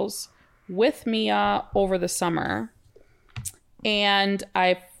Girls with Mia over the summer, and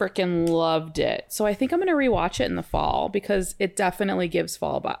I freaking loved it. So I think I'm going to rewatch it in the fall, because it definitely gives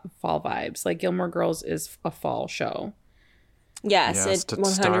fall vibes. Like, Gilmore Girls is a fall show. Yes, it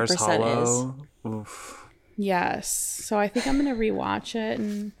Stars 100% is. Hollow. Oof. Yes. So I think I'm going to rewatch it,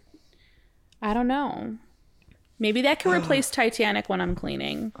 and I don't know. Maybe that can replace Titanic when I'm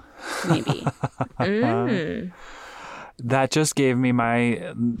cleaning. Maybe. That just gave me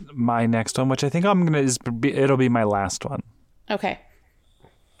my next one, which I think it'll be my last one. Okay.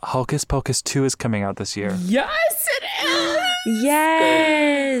 Hocus Pocus 2 is coming out this year. Yes, it is.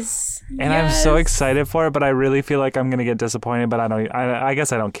 Yes. And I'm so excited for it, but I really feel like I'm going to get disappointed, but I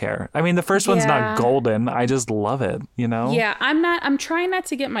guess I don't care. I mean, the first one's not golden. I just love it, you know? Yeah, I'm trying not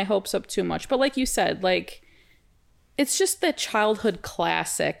to get my hopes up too much, but like you said, like, it's just the childhood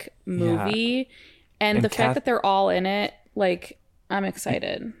classic movie, and the fact that they're all in it, like, I'm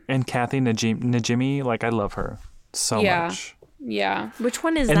excited. And Kathy Najimy, like, I love her so much. Yeah. Which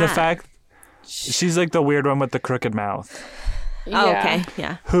one is that? And the fact she's like the weird one with the crooked mouth. Oh, okay.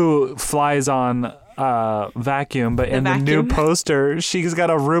 Yeah. Who flies on vacuum, but in the new poster, she's got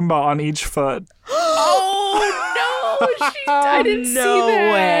a Roomba on each foot. Oh, no. I didn't see that. No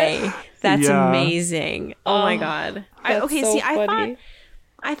way. That's amazing. Oh, my God. I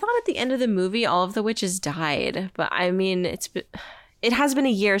thought at the end of the movie, all of the witches died. But I mean, it has been a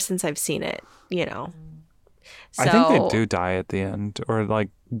year since I've seen it, you know. So, I think they do die at the end or like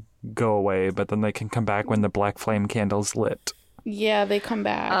go away, but then they can come back when the black flame candle's lit. Yeah, they come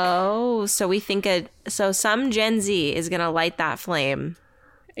back. Oh, so we think so some Gen Z is going to light that flame.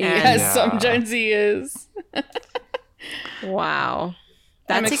 Yes, Yeah. some Gen Z is. Wow.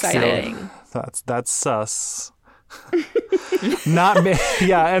 I'm That's excited. exciting. That's sus. Not me.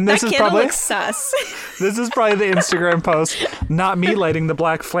 Yeah, and this That is candle probably looks sus. this is probably the Instagram post. Not me lighting the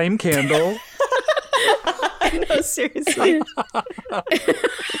black flame candle. No, seriously.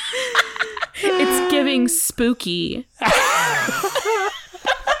 It's giving spooky.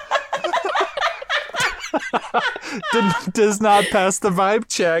 Does not pass the vibe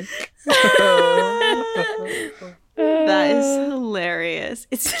check. That is hilarious.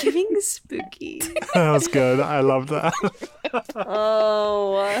 It's giving spooky. That was good. I love that.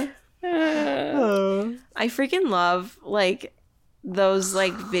 Oh. I freaking love like those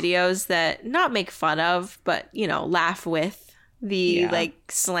like videos that not make fun of, but you know, laugh with the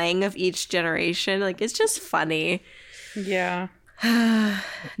like slang of each generation. Like it's just funny. Yeah.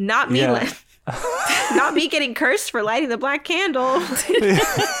 Not me Yeah. not me getting cursed for lighting the black candle.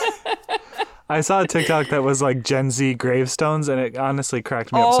 I saw a TikTok that was like Gen Z gravestones, and it honestly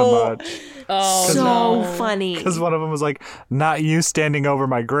cracked me up so much. Oh, So no. funny. Because one of them was like, "Not you standing over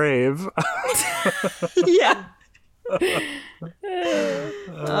my grave." Yeah.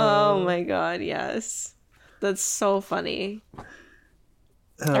 Oh my god, yes. That's so funny. All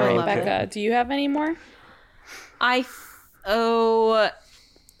right, Becca, do you have any more?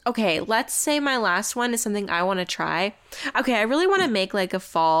 Okay, let's say my last one is something I want to try. Okay, I really want to make like a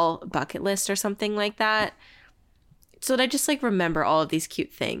fall bucket list or something like that. So that I just like remember all of these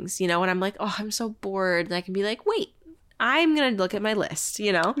cute things, you know, when I'm like, oh, I'm so bored. And I can be like, wait, I'm going to look at my list,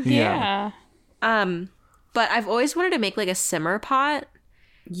 you know? Yeah. But I've always wanted to make like a simmer pot.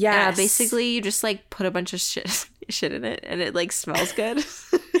 Yes. Basically, you just like put a bunch of shit in it and it like smells good.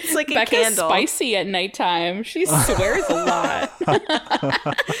 It's like a Becca's candle. spicy at nighttime. She swears a lot.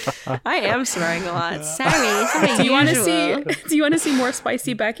 I am swearing a lot. Sorry. Do you want to see more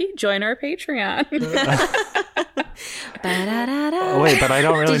spicy Becky? Join our Patreon. Oh, wait, but I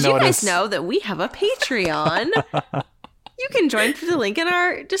don't really Did know you what guys it's. know that we have a Patreon? You can join through the link in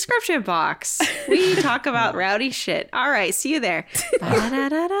our description box. We talk about rowdy shit. All right, see you there.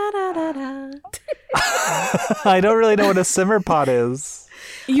 Ba-da-da-da-da-da-da. I don't really know what a simmer pot is.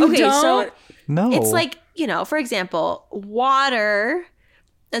 You Okay, don't? so No. it's like, you know, for example, water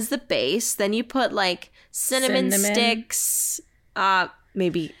as the base. Then you put like cinnamon. Sticks,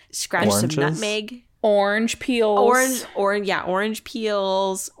 maybe scratch Oranges? some nutmeg. Orange peels. Orange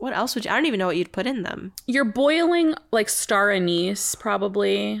peels. What else would you? I don't even know what you'd put in them. You're boiling like star anise,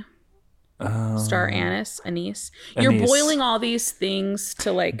 probably. Star anise. You're Anise. boiling all these things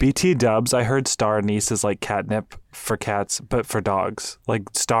to like. BT dubs, I heard star anise is like catnip for cats, but for dogs. Like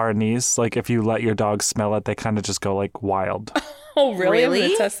star anise, like if you let your dog smell it, they kind of just go like wild. Oh, really? I'm Really?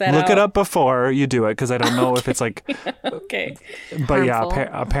 gonna test that Look out. it up before you do it, because I don't know if it's like. Okay. But yeah, Harmful.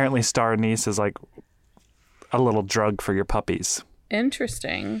 apparently star anise is like a little drug for your puppies.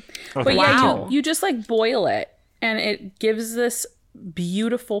 Interesting. Okay, But yeah, Wow. you just like boil it and it gives this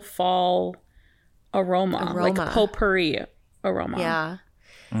beautiful fall aroma. like potpourri aroma. Yeah.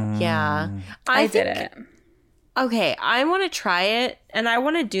 Yeah. I think, did it. Okay, I want to try it and I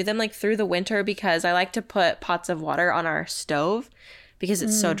want to do them like through the winter because I like to put pots of water on our stove because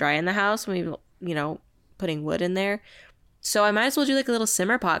it's so dry in the house when we, you know, putting wood in there. So I might as well do like a little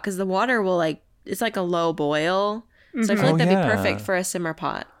simmer pot because the water will like, it's like a low boil. So I feel like Oh, that'd yeah. be perfect for a simmer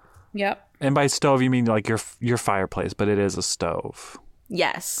pot. Yep. And by stove, you mean like your fireplace, but it is a stove.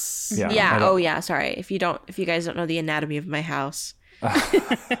 Yes. Yeah, I Yeah. don't- Oh yeah. Sorry. If you guys don't know the anatomy of my house,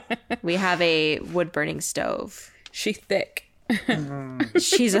 we have a wood burning stove. She thick.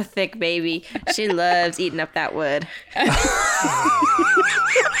 She's a thick baby. She loves eating up that wood. It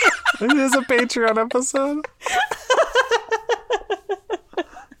is a Patreon episode.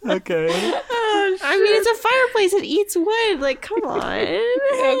 Okay. I mean, it's a fireplace. It eats wood. Like, come on.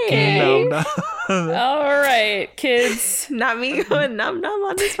 Okay. No. All right, kids. Not me going num num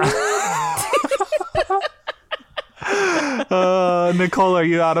on this one. Nicole, are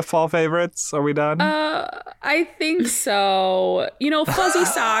you out of fall favorites? Are we done? I think so. You know, fuzzy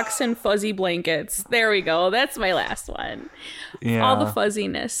socks and fuzzy blankets. There we go. That's my last one. yeah. All the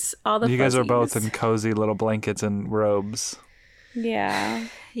fuzziness. All the You guys are both fuzziness. in cozy little blankets and robes. Yeah.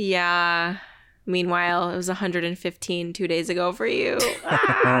 Yeah. Meanwhile, it was 115 2 days ago for you.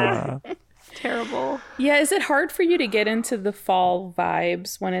 Ah, terrible. Yeah, is it hard for you to get into the fall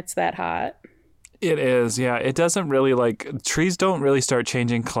vibes when it's that hot? It is, yeah. It doesn't really trees don't really start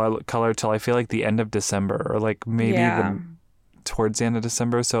changing color till I feel like the end of December or like maybe even towards the end of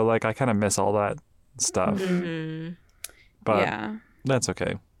December. So like I kind of miss all that stuff. Mm-hmm. But that's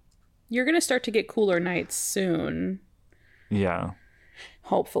okay. You're going to start to get cooler nights soon. Yeah.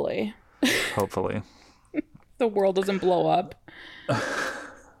 Hopefully. The world doesn't blow up.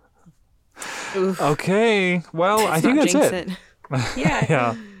 Okay. Well, I think that's it. Yeah.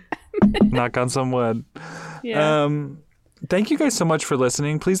 Yeah. Knock on some wood. Yeah. Thank you guys so much for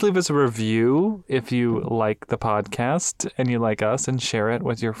listening. Please leave us a review if you like the podcast and you like us, and share it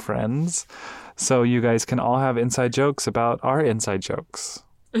with your friends so you guys can all have inside jokes about our inside jokes.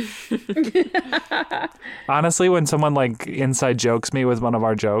 Honestly, when someone like inside jokes me with one of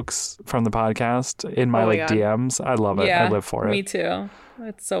our jokes from the podcast in my DMs, I love it. I live for it. Me too.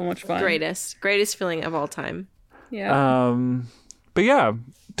 It's so much fun. Greatest feeling of all time. Yeah. But yeah,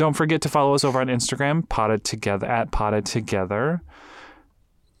 don't forget to follow us over on Instagram, Potted Together, @PottedTogether,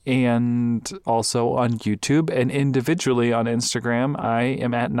 and also on YouTube, and individually on Instagram. I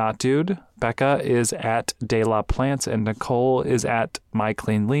am @NotDude. Becca is @DeLaPlants, and Nicole is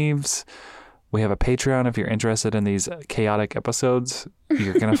 @MyCleanLeaves. We have a Patreon if you're interested in these chaotic episodes.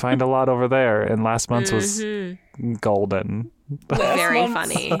 You're going to find a lot over there. And last month's was golden. Very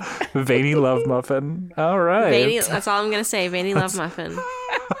funny. Veiny Love Muffin. All right. That's all I'm going to say. Veiny Love Muffin.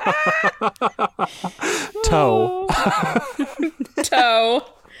 Toe. Toe.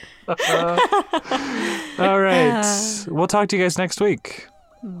 All right. We'll talk to you guys next week.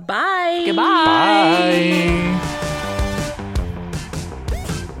 Bye. Goodbye. Bye.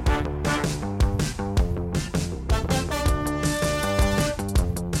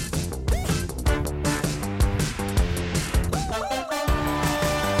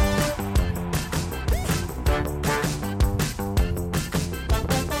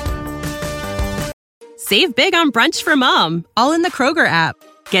 Save big on brunch for mom, all in the Kroger app.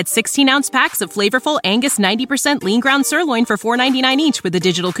 Get 16-ounce packs of flavorful Angus 90% lean ground sirloin for $4.99 each with a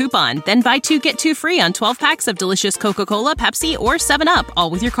digital coupon. Then buy 2, get 2 free on 12 packs of delicious Coca-Cola, Pepsi, or 7-Up, all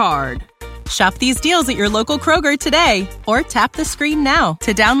with your card. Shop these deals at your local Kroger today, or tap the screen now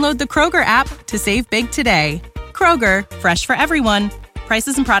to download the Kroger app to save big today. Kroger, fresh for everyone.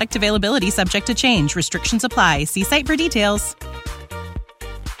 Prices and product availability subject to change. Restrictions apply. See site for details.